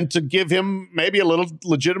 And to give him maybe a little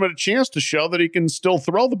legitimate chance to show that he can still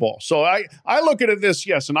throw the ball. So I look at it this,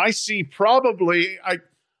 yes, and I see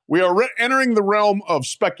we are entering the realm of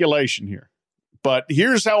speculation here. But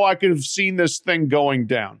here's how I could have seen this thing going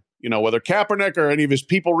down. Whether Kaepernick or any of his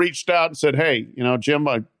people reached out and said, hey, Jim,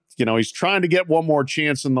 he's trying to get one more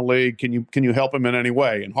chance in the league. Can you help him in any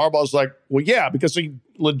way? And Harbaugh's like, well, yeah, because he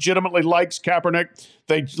legitimately likes Kaepernick.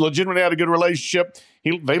 They legitimately had a good relationship.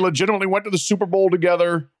 They legitimately went to the Super Bowl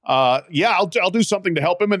together. I'll do something to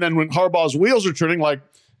help him. And then when Harbaugh's wheels are turning, like,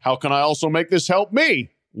 how can I also make this help me?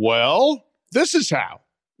 Well, this is how.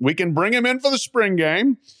 We can bring him in for the spring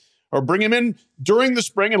game, or bring him in during the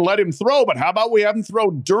spring and let him throw. But how about we have him throw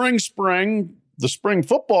during the spring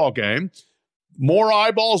football game? More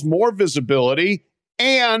eyeballs, more visibility,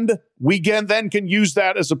 and we then can use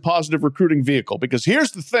that as a positive recruiting vehicle. Because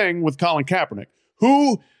here's the thing with Colin Kaepernick.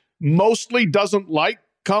 Who mostly doesn't like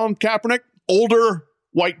Colin Kaepernick? Older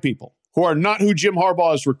white people who are not who Jim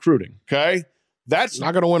Harbaugh is recruiting, okay? That's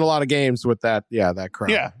not going to win a lot of games with that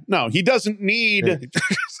crowd. Yeah, no, he doesn't need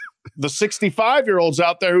the 65-year-olds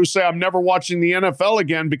out there who say, I'm never watching the NFL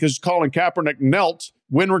again because Colin Kaepernick knelt,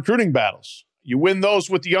 win recruiting battles. You win those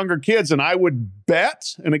with the younger kids, and I would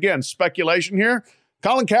bet, and again, speculation here,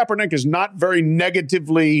 Colin Kaepernick is not very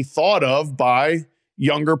negatively thought of by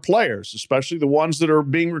younger players, especially the ones that are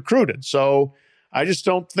being recruited. So I just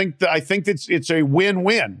don't think that, I think it's a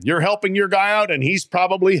win-win. You're helping your guy out, and he's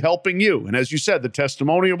probably helping you. And as you said, the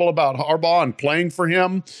testimonial about Harbaugh and playing for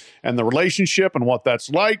him and the relationship and what that's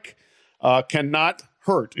like cannot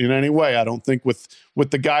hurt in any way, I don't think, with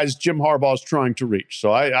the guys Jim Harbaugh is trying to reach.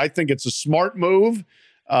 So I think it's a smart move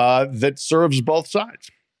that serves both sides.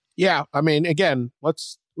 Yeah, again,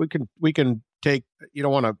 we can take, you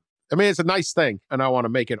don't want to, it's a nice thing, and I want to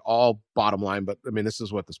make it all bottom line, but this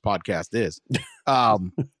is what this podcast is.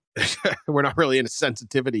 We're not really into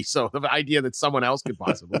sensitivity, so the idea that someone else could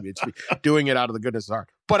possibly be doing it out of the goodness of heart.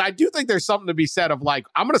 But I do think there's something to be said of, like,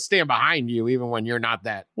 I'm going to stand behind you even when you're not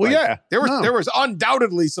that. Well, like, there was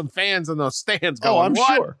undoubtedly some fans in those stands going,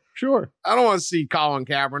 I'm sure. I don't want to see Colin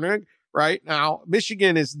Kaepernick right now.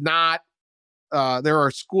 Michigan is not. There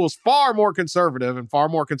are schools far more conservative and far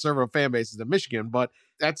more conservative fan bases than Michigan, but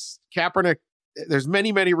that's Kaepernick. There's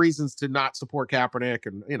many, many reasons to not support Kaepernick,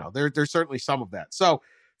 and there's certainly some of that. So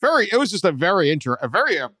it was just a very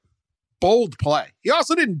bold play. He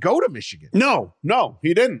also didn't go to Michigan. No,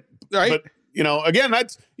 he didn't. Right. But again,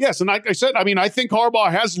 that's yes. And like I said, I think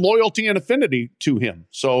Harbaugh has loyalty and affinity to him.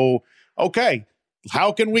 So okay,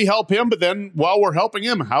 how can we help him? But then while we're helping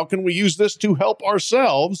him, how can we use this to help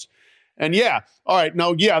ourselves? And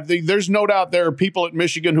there's no doubt there are people at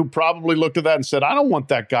Michigan who probably looked at that and said, I don't want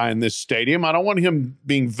that guy in this stadium. I don't want him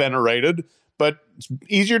being venerated. But it's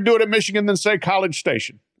easier to do it at Michigan than, say, College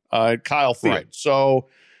Station at Kyle Field. Right. So,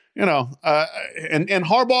 and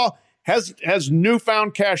Harbaugh has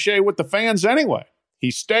newfound cachet with the fans anyway.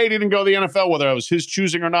 He stayed, he didn't go to the NFL, whether it was his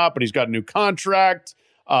choosing or not, but he's got a new contract.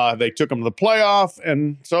 They took him to the playoff.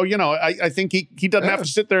 And so, I think he doesn't have to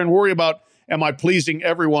sit there and worry about am I pleasing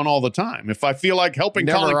everyone all the time? If I feel like helping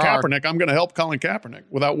Colin Kaepernick, I'm going to help Colin Kaepernick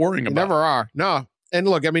without worrying about it. Never are. No. And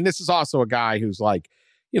look, I mean, this is also a guy who's like,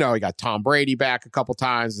 he got Tom Brady back a couple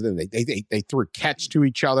times, and then they threw a catch to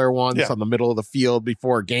each other once on the middle of the field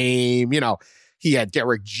before a game. He had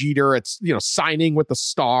Derek Jeter at signing with the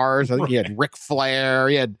Stars. I think he had Ric Flair.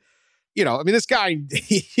 He had, this guy,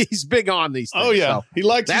 he's big on these things. Oh yeah, so he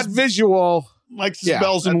likes that visual. Likes his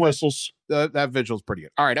bells and whistles. That visual's pretty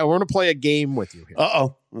good. All right, I want to play a game with you here.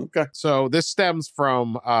 Okay. So this stems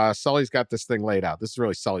from Sully's got this thing laid out. This is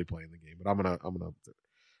really Sully playing the game, but I'm gonna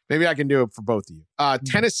maybe I can do it for both of you.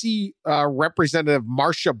 Tennessee Representative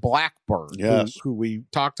Marsha Blackburn, yes, who we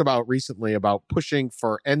talked about recently about pushing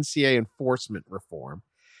for NCAA enforcement reform.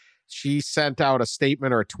 She sent out a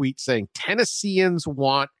statement or a tweet saying Tennesseans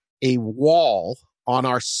want a wall on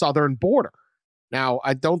our southern border. Now,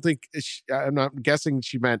 I don't think I'm not guessing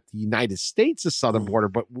she meant the United States' southern border,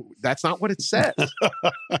 but that's not what it says.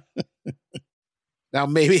 Now,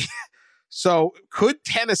 maybe so could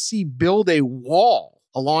Tennessee build a wall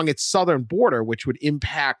along its southern border, which would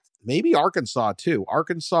impact maybe Arkansas too?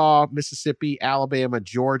 Arkansas, Mississippi, Alabama,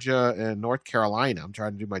 Georgia, and North Carolina. I'm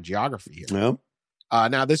trying to do my geography here. Yeah.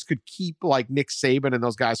 Now, this could keep like Nick Saban and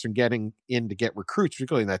those guys from getting in to get recruits,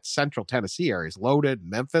 particularly in that central Tennessee area, is loaded,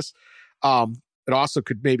 Memphis. It also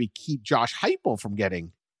could maybe keep Josh Heupel from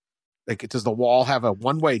getting, does the wall have a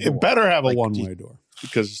one-way door? It better have a one-way door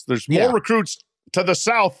because there's more recruits to the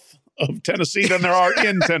south of Tennessee than there are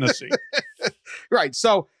in Tennessee. Right.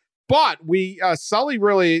 So, but Sully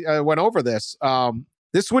really went over this.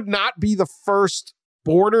 This would not be the first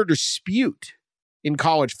border dispute in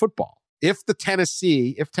college football. If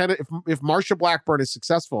Marsha Blackburn is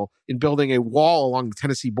successful in building a wall along the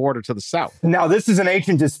Tennessee border to the south. Now, this is an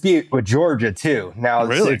ancient dispute with Georgia, too. Now,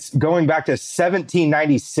 it's going back to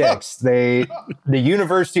 1796. The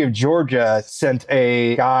University of Georgia sent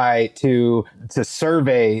a guy to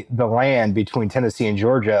survey the land between Tennessee and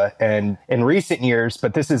Georgia. And in recent years,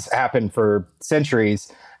 but this has happened for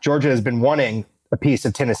centuries, Georgia has been wanting a piece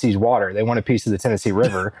of Tennessee's water. They want a piece of the Tennessee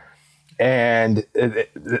River. And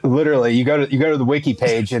literally, you go to the wiki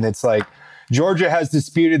page, and it's like Georgia has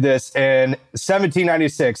disputed this in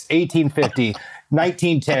 1796, 1850,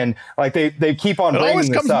 1910. Like they keep on. It always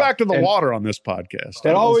comes back to the and water on this podcast.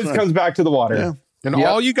 It always comes back to the water. Yeah. And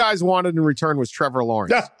all you guys wanted in return was Trevor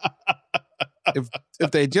Lawrence.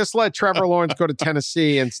 if they just let Trevor Lawrence go to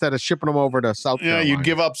Tennessee instead of shipping him over to South Carolina, you'd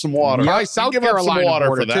give up some water. Yeah, South Carolina water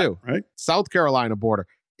border for that, too, right? South Carolina border.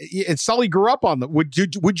 And Sully grew up on the.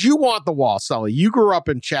 Would you want the wall, Sully? You grew up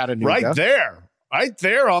in Chattanooga, right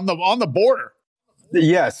there on the border.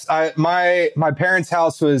 Yes, my parents'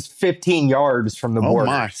 house was 15 yards from the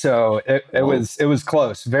border, so it was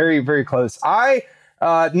close, very very close. I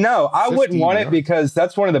wouldn't want it because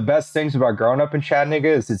that's one of the best things about growing up in Chattanooga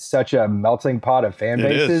is it's such a melting pot of fan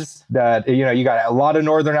bases that, you got a lot of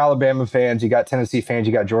Northern Alabama fans, you got Tennessee fans,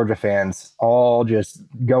 you got Georgia fans, all just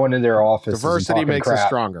going into their office. Diversity makes us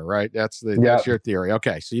stronger, right? That's your theory.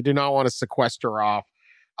 Okay, so you do not want to sequester off.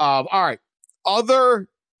 All right, other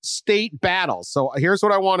state battles. So here's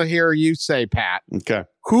what I want to hear you say, Pat. Okay.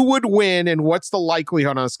 Who would win and what's the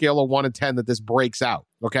likelihood on a scale of 1 to 10 that this breaks out?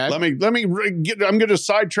 Okay. I'm going to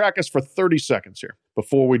sidetrack us for 30 seconds here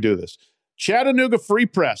before we do this. Chattanooga Free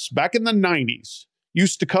Press back in the 90s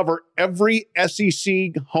used to cover every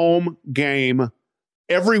SEC home game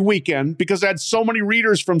every weekend because it had so many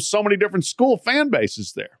readers from so many different school fan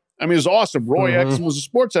bases there. I mean, it was awesome. Roy Exum was a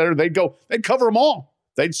sports editor. They'd cover them all.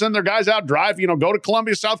 They'd send their guys out, drive, go to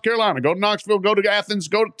Columbia, South Carolina, go to Knoxville, go to Athens,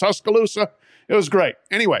 go to Tuscaloosa. It was great.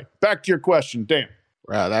 Anyway, back to your question, Dan.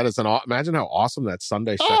 Wow, that is imagine how awesome that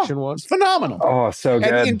Sunday section was. Phenomenal. Oh, so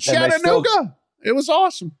good. And in Chattanooga, it was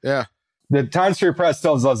awesome. Yeah. The Times Free Press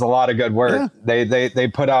still does a lot of good work. Yeah. They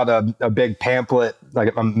put out a big pamphlet,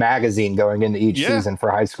 like a magazine going into each season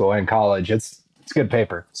for high school and college. It's good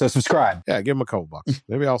paper. So subscribe. Yeah, give them a couple bucks.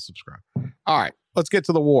 Maybe I'll subscribe. All right, let's get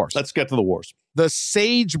to the wars. The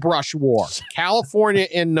Sagebrush War. California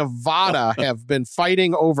and Nevada have been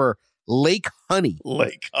fighting over Lake Honey.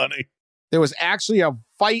 There was actually a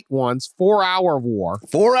fight once, 4-hour war.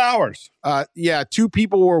 4 hours. 2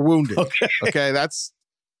 people were wounded. Okay, that's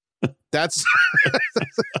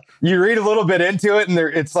you read a little bit into it, and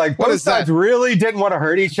it's like both sides really didn't want to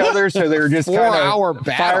hurt each other, so they were just 4-hour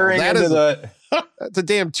battle. Firing into the. That's a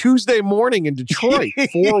damn Tuesday morning in Detroit.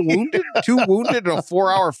 4 wounded, 2 wounded in a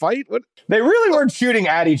 4-hour fight. What? They really weren't shooting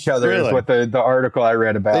at each other. Is what the article I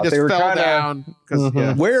read about. They just fell down.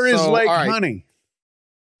 Where is Lake Honey?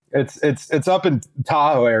 It's up in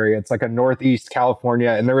Tahoe area. It's like a northeast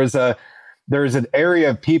California, and there was there's an area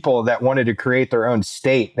of people that wanted to create their own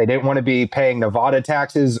state. They didn't want to be paying Nevada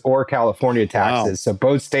taxes or California taxes. Wow. So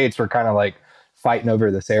both states were kind of like fighting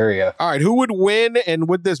over this area. All right. Who would win, and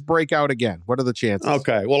would this break out again? What are the chances?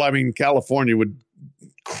 Okay. Well, I mean, California would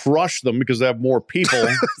crush them because they have more people,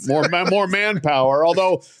 more manpower.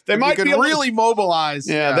 Although they might be really mobilized.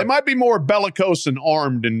 Yeah, they might be more bellicose and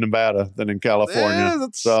armed in Nevada than in California. Yeah,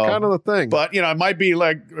 that's kind of the thing. But it might be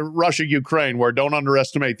like Russia, Ukraine, where don't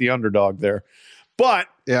underestimate the underdog there. But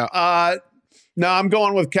no, I'm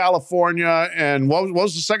going with California. And what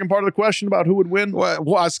was the second part of the question about who would win?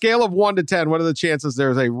 Well, a scale of 1 to 10, what are the chances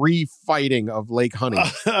there's a refighting of Lake Honey?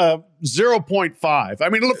 0.5. I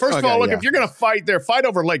mean, first of all, look, if you're going to fight there, fight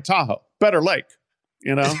over Lake Tahoe. Better lake.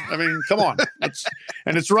 I mean, come on.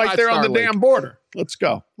 And it's right there on the damn border. Let's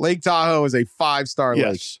go. Lake Tahoe is a 5-star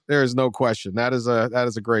lake. There is no question. That is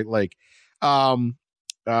a great lake. And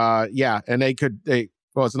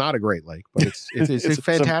well, it's not a great lake, but it's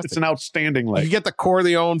fantastic. It's an outstanding lake. You get the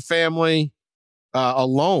Corleone family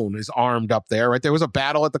alone is armed up there, right? There was a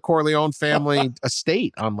battle at the Corleone family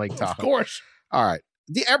estate on Lake Tahoe. Of course. All right.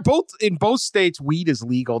 In both states, weed is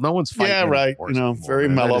legal. No one's fighting. Yeah, right. Very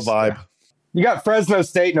mellow vibe. You got Fresno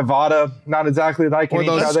State, Nevada, not exactly like each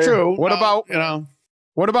other. That's true. What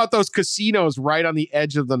about those casinos right on the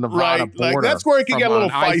edge of the Nevada border? Like that's where it can get a little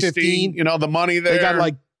feisty. The money there. They got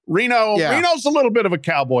like Reno. Yeah. Reno's a little bit of a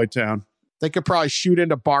cowboy town. They could probably shoot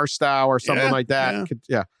into Barstow or something like that.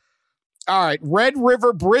 Yeah. All right. Red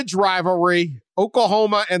River Bridge rivalry.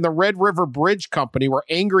 Oklahoma and the Red River Bridge Company were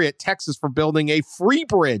angry at Texas for building a free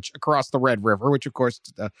bridge across the Red River, which, of course,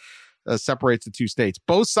 separates the two states.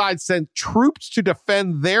 Both sides sent troops to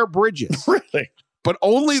defend their bridges. Really? But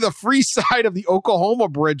only the free side of the Oklahoma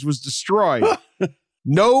bridge was destroyed.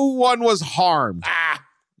 No one was harmed.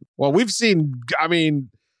 Well, we've seen,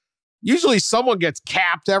 usually someone gets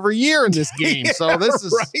capped every year in this game. So this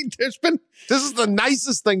is right. This is the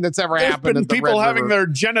nicest thing that's ever happened. There's been people having their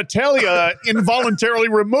genitalia involuntarily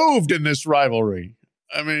removed in this rivalry.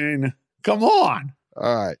 I mean, come on.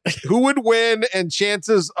 All right. Who would win and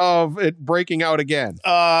chances of it breaking out again?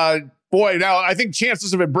 Now I think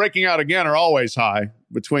chances of it breaking out again are always high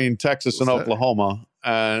between Texas and Oklahoma,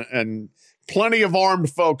 and plenty of armed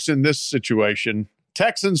folks in this situation.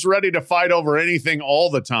 Texans ready to fight over anything all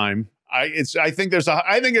the time. I think there's an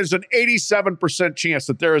 87% chance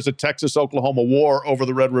that there is a Texas-Oklahoma war over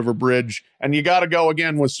the Red River Bridge, and you got to go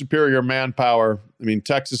again with superior manpower. I mean,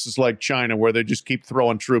 Texas is like China, where they just keep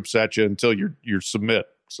throwing troops at you until you submit.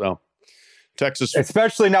 So, Texas,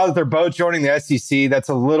 especially now that they're both joining the SEC, that's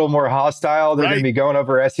a little more hostile. They're going to be going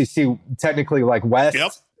over SEC technically like West.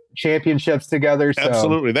 Yep. Championships together. So.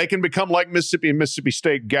 Absolutely. They can become like Mississippi and Mississippi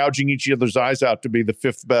State, gouging each other's eyes out to be the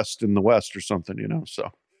 5th best in the West or something,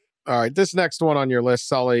 so. All right. This next one on your list,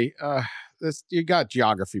 Sully, you got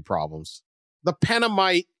geography problems. The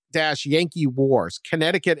Pennamite-Yankee Wars,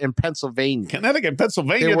 Connecticut and Pennsylvania.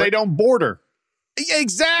 They don't border.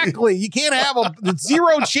 Exactly. You can't have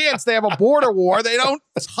zero chance they have a border war. They don't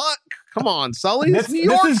hunt. Come on, Sully. New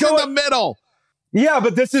York's in the middle. Yeah,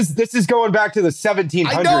 but this is going back to the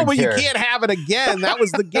 1700s. I know, but you can't have it again. That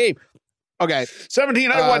was the game. Okay.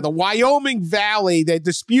 The Wyoming Valley, the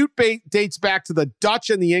dispute dates back to the Dutch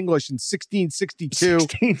and the English in 1662.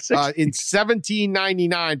 In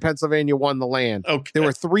 1799, Pennsylvania won the land. Okay. There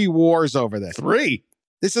were 3 wars over this. 3?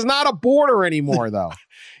 This is not a border anymore, though.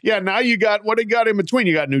 Yeah, now you got, what do you got in between?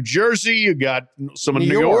 You got New Jersey, you got some of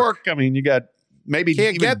New York. I mean, you got maybe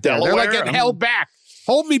can't even get there. Delaware. They're like getting held back.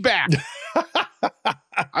 Hold me back.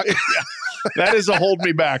 That is a hold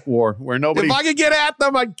me back war where nobody. If I could get at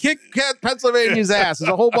them, I'd kick Pennsylvania's ass. There's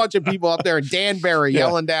a whole bunch of people up there in Danbury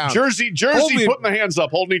yelling down. Jersey putting the hands up,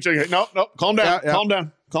 holding each other. No, calm down, calm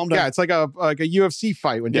down. Yeah, it's like a UFC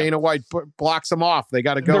fight when Dana White blocks them off. They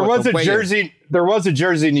got to go. There was a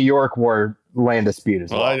Jersey New York war land dispute as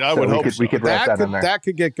well. I would hope we could wrap that in there. That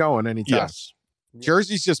could get going anytime. Yes.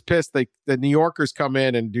 Jersey's just pissed. The New Yorkers come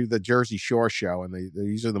in and do the Jersey Shore show, and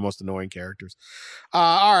these are the most annoying characters.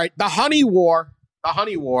 All right, the Honey War.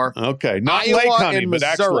 Okay, not Iowa lake honey, but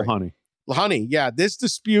Missouri. actual honey. Honey, yeah. This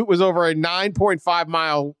dispute was over a 9.5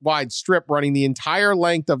 mile wide strip running the entire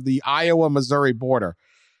length of the Iowa-Missouri border,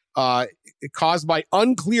 caused by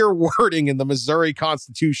unclear wording in the Missouri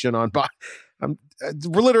Constitution it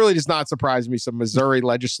literally does not surprise me. Some Missouri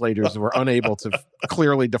legislators were unable to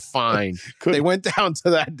clearly define. They went down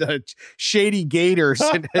to that Shady Gators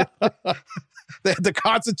and the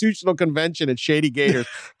Constitutional Convention at Shady Gators.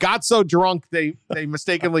 Got so drunk they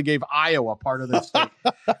mistakenly gave Iowa part of their state.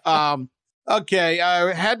 Okay,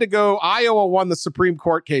 I had to go. Iowa won the Supreme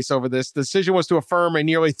Court case over this. The decision was to affirm a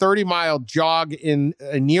nearly 30-mile jog in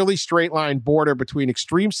a nearly straight-line border between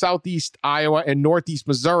extreme southeast Iowa and northeast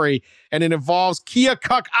Missouri, and it involves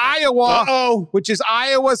Keokuk, Iowa, which is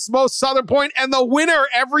Iowa's most southern point, and the winner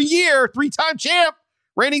every year, three-time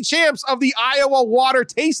reigning champs of the Iowa Water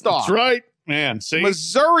Taste-Off. That's right. Man, see?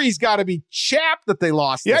 Missouri's got to be chapped that they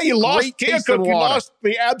lost. Yeah, you lost Keokuk. You lost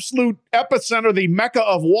the absolute epicenter, the mecca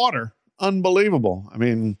of water. Unbelievable. I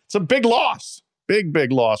mean, it's a big loss.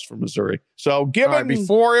 Big loss for Missouri. So given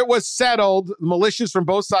before it was settled, militias from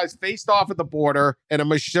both sides faced off at the border, and a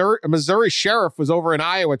Missouri sheriff was over in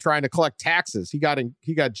Iowa trying to collect taxes. He got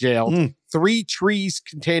jailed. 3 trees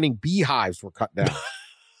containing beehives were cut down.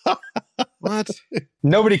 What?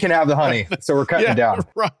 Nobody can have the honey, so we're cutting it down.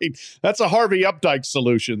 Right. That's a Harvey Updike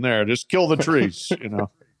solution there. Just kill the trees,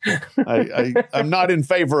 I'm not in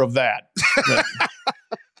favor of that.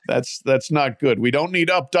 That's not good. We don't need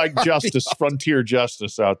Updike justice, frontier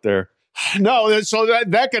justice out there. No, so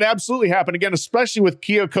that could absolutely happen again, especially with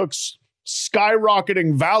Keokuk's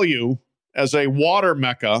skyrocketing value as a water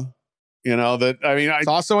mecca. It's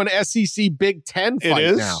also an SEC Big Ten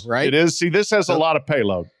fight now, right? It is. See, this has a lot of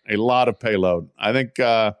payload. I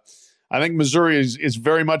think Missouri is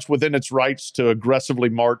very much within its rights to aggressively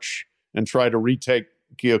march and try to retake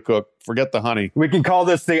Keokuk. Forget the honey. We can call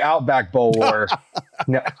this the Outback Bowl War.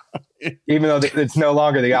 No, even though it's no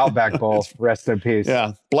longer the Outback Bowl. Rest in peace.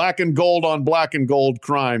 Yeah, black and gold on black and gold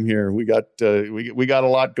crime here. We got we got a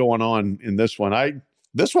lot going on in this one. I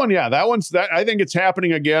think it's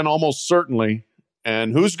happening again, almost certainly.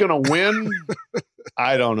 And who's going to win?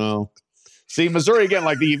 I don't know. See, Missouri again,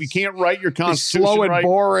 like if you can't write your constitution slow and right,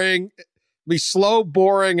 boring. Be slow,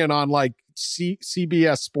 boring, and on like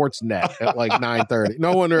CBS Sportsnet at like 9:30.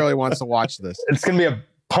 No one really wants to watch this. It's going to be a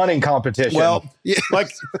punting competition. Well, like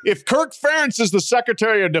if Kirk Ferentz is the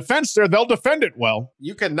Secretary of Defense there, they'll defend it well.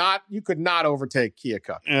 You could not overtake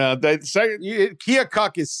Keokuk. Yeah,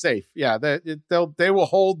 Keokuk is safe. Yeah, they will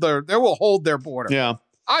hold their border. Yeah.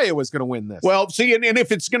 Iowa's going to win this. Well, see, and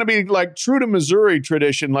if it's going to be like true to Missouri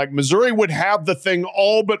tradition, like Missouri would have the thing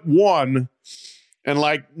all but won and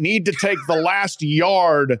like need to take the last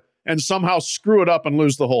yard and somehow screw it up and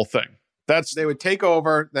lose the whole thing. They would take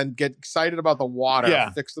over, then get excited about the water,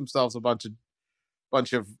 fix themselves a bunch of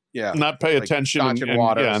not pay attention and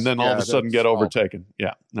then all of a sudden get overtaken.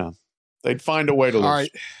 Yeah, no, they'd find a way to lose. All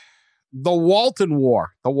right, the Walton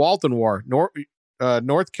War,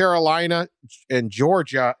 North Carolina and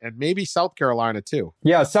Georgia and maybe South Carolina too.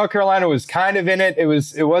 Yeah, South Carolina was kind of in it.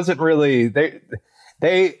 It wasn't really they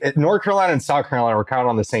North Carolina and South Carolina were kind of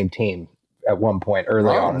on the same team at one point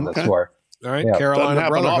early on in this war. All right, yeah. Carolina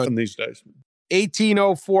doesn't happen often these days.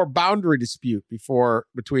 1804 boundary dispute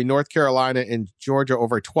between North Carolina and Georgia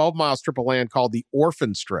over a 12-mile strip of land called the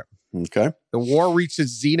Orphan Strip. Okay. The war reached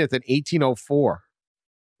its zenith in 1804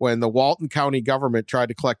 when the Walton County government tried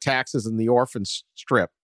to collect taxes in the Orphan Strip.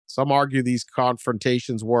 Some argue these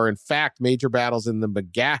confrontations were, in fact, major battles in the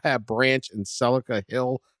McGahab Branch and Selica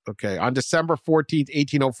Hill. Okay. On December 14th,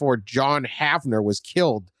 1804, John Havner was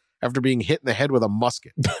killed after being hit in the head with a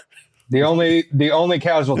musket. The only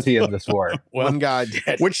casualty of this war. One guy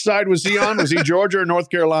dead. Which side was he on? Was he Georgia or North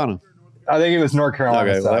Carolina? I think it was North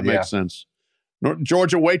Carolina. Okay, well, that makes sense.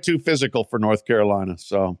 Georgia way too physical for North Carolina.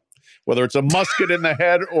 So whether it's a musket in the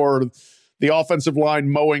head or the offensive line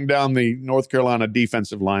mowing down the North Carolina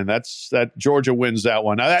defensive line, that Georgia wins that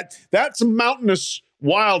one. Now that's a mountainous,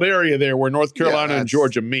 wild area there where North Carolina and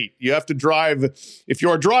Georgia meet. You have to drive, if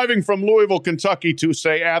you're driving from Louisville, Kentucky to,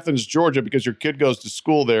 say, Athens, Georgia, because your kid goes to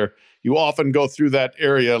school there, you often go through that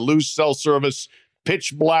area, lose cell service,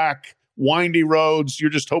 pitch black, windy roads. You're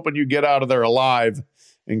just hoping you get out of there alive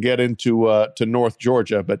and get into to North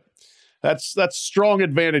Georgia. But that's strong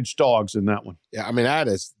advantage dogs in that one. Yeah, I mean, that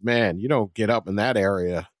is, man, you don't get up in that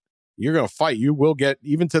area. You're going to fight. You will get,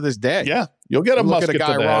 even to this day. Yeah, you'll get a musket look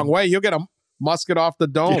at a guy wrong way. You'll get a musket off the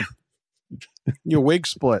dome. Your wig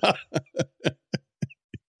split. All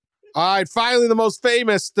right, finally the most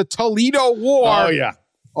famous, the Toledo War. Oh, yeah.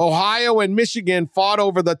 Ohio and Michigan fought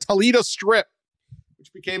over the Toledo Strip,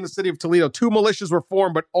 which became the city of Toledo. 2 militias were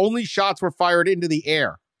formed, but only shots were fired into the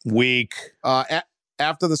air. Weak.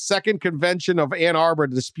 After the second convention of Ann Arbor,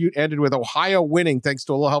 the dispute ended with Ohio winning thanks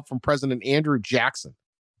to a little help from President Andrew Jackson.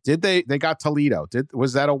 They got Toledo.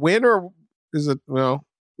 Was that a win or is it, well,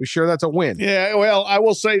 we sure that's a win? Yeah, well, I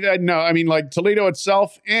will say that no. I mean, like Toledo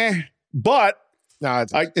itself, but no,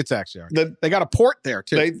 it's actually they got a port there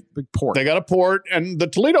too. Big port. They got a port, and the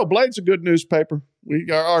Toledo Blade's a good newspaper. We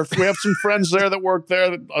have some friends there that work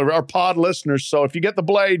there that are our pod listeners. So if you get the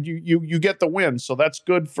Blade, you get the win. So that's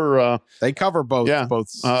good for. They cover both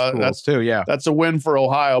schools too. Yeah, that's a win for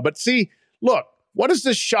Ohio. But see, look, what is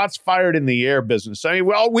this shots fired in the air business? I mean,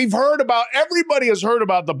 well, everybody has heard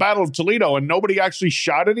about the Battle of Toledo, and nobody actually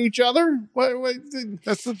shot at each other.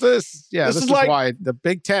 This is like, why the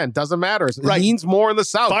Big Ten doesn't matter. It means more in the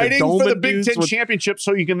South. Fighting for the Big Ten championship,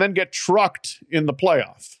 so you can then get trucked in the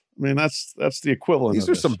playoff. I mean, that's the equivalent. These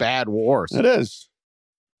are some bad wars. It is.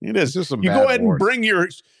 You go ahead and bring your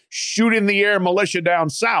shoot in the air militia down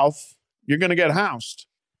south, you're going to get housed.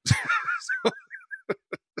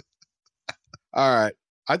 All right.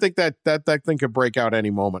 I think that thing could break out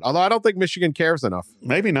any moment. Although I don't think Michigan cares enough.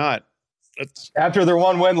 Maybe not. After their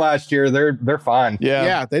one win last year, they're fine.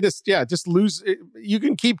 Yeah. They just lose. You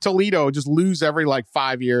can keep Toledo, just lose every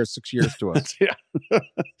 5 years, 6 years to us.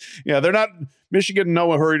 Yeah. They're not Michigan in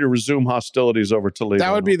no hurry to resume hostilities over Toledo.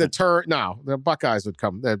 That would be the turn. No, the Buckeyes would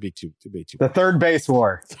come. That'd be too. The third base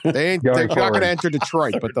war. They're not going to enter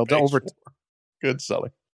Detroit, but they'll over. Good,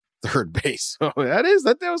 Sully. Third base. Oh,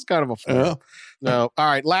 that was kind of a fun. Yeah. No. All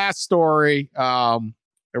right. Last story.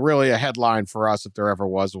 Really a headline for us if there ever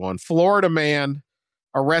was one. Florida man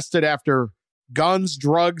arrested after guns,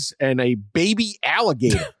 drugs, and a baby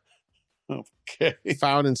alligator. Okay.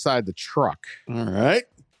 Found inside the truck. All right.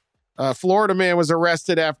 Florida man was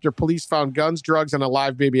arrested after police found guns, drugs, and a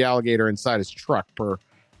live baby alligator inside his truck per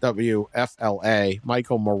WFLA.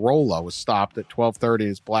 Michael Marola was stopped at 12:30 in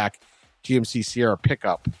his black GMC Sierra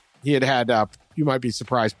pickup. He had, you might be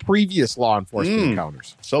surprised, previous law enforcement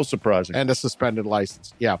encounters. So surprising. And a suspended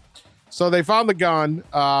license. Yeah. So they found the gun,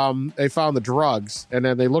 they found the drugs, and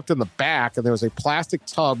then they looked in the back, and there was a plastic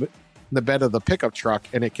tub in the bed of the pickup truck,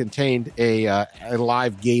 and it contained a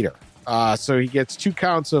live gator. So he gets 2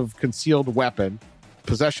 counts of concealed weapon,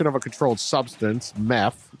 possession of a controlled substance,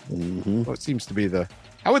 meth. Mm-hmm. Well, it seems to be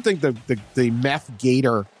I would think the meth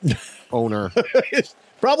gator owner. It's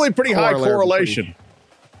probably pretty high correlation.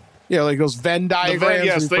 Like those Venn diagrams.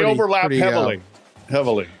 Yes, they overlap heavily.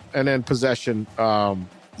 And then possession. I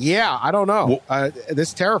don't know.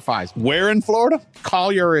 This terrifies me. Where in Florida?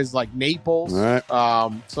 Collier is like Naples. All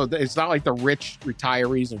right. So it's not like the rich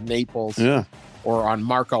retirees of Naples. Yeah. Or on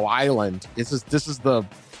Marco Island. It's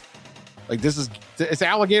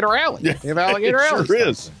Alligator Alley. Yeah, they have Alligator Alley. Sure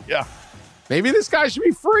is. Yeah. Maybe this guy should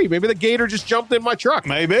be free. Maybe the gator just jumped in my truck.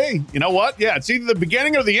 Maybe. You know what? Yeah, it's either the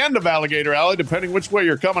beginning or the end of Alligator Alley, depending which way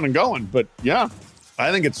you're coming and going. But yeah,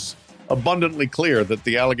 I think it's abundantly clear that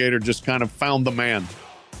the alligator just kind of found the man.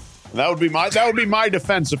 That would be my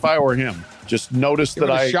defense if I were him. Just noticed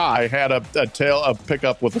that I had a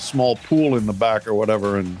pickup with a small pool in the back or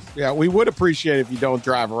whatever. And yeah, we would appreciate if you don't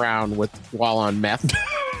drive around while on meth.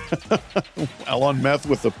 While on meth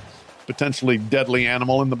with a potentially deadly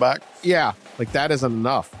animal in the back. Yeah, that isn't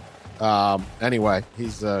enough. Anyway,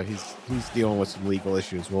 he's dealing with some legal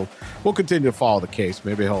issues. We'll continue to follow the case.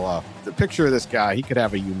 Maybe he'll the picture of this guy. He could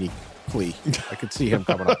have a unique plea. I could see him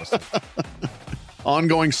coming up with something.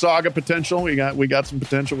 Ongoing saga potential. We got some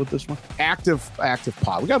potential with this one. Active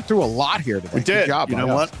pod. We got through a lot here today. We did. Good job. You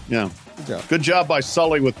know what? Yeah. Good job by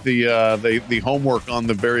Sully with the homework on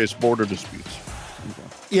the various border disputes.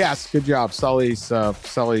 Yes, good job. Sully's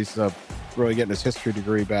really getting his history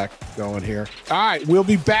degree back going here. All right, we'll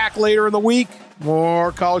be back later in the week.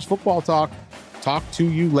 More college football talk. Talk to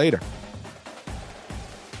you later.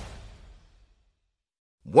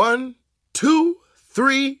 1, 2,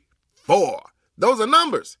 3, 4. Those are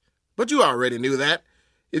numbers, but you already knew that.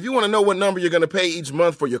 If you want to know what number you're going to pay each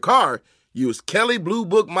month for your car, use Kelley Blue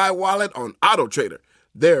Book My Wallet on AutoTrader.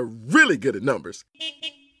 They're really good at numbers.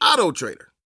 AutoTrader.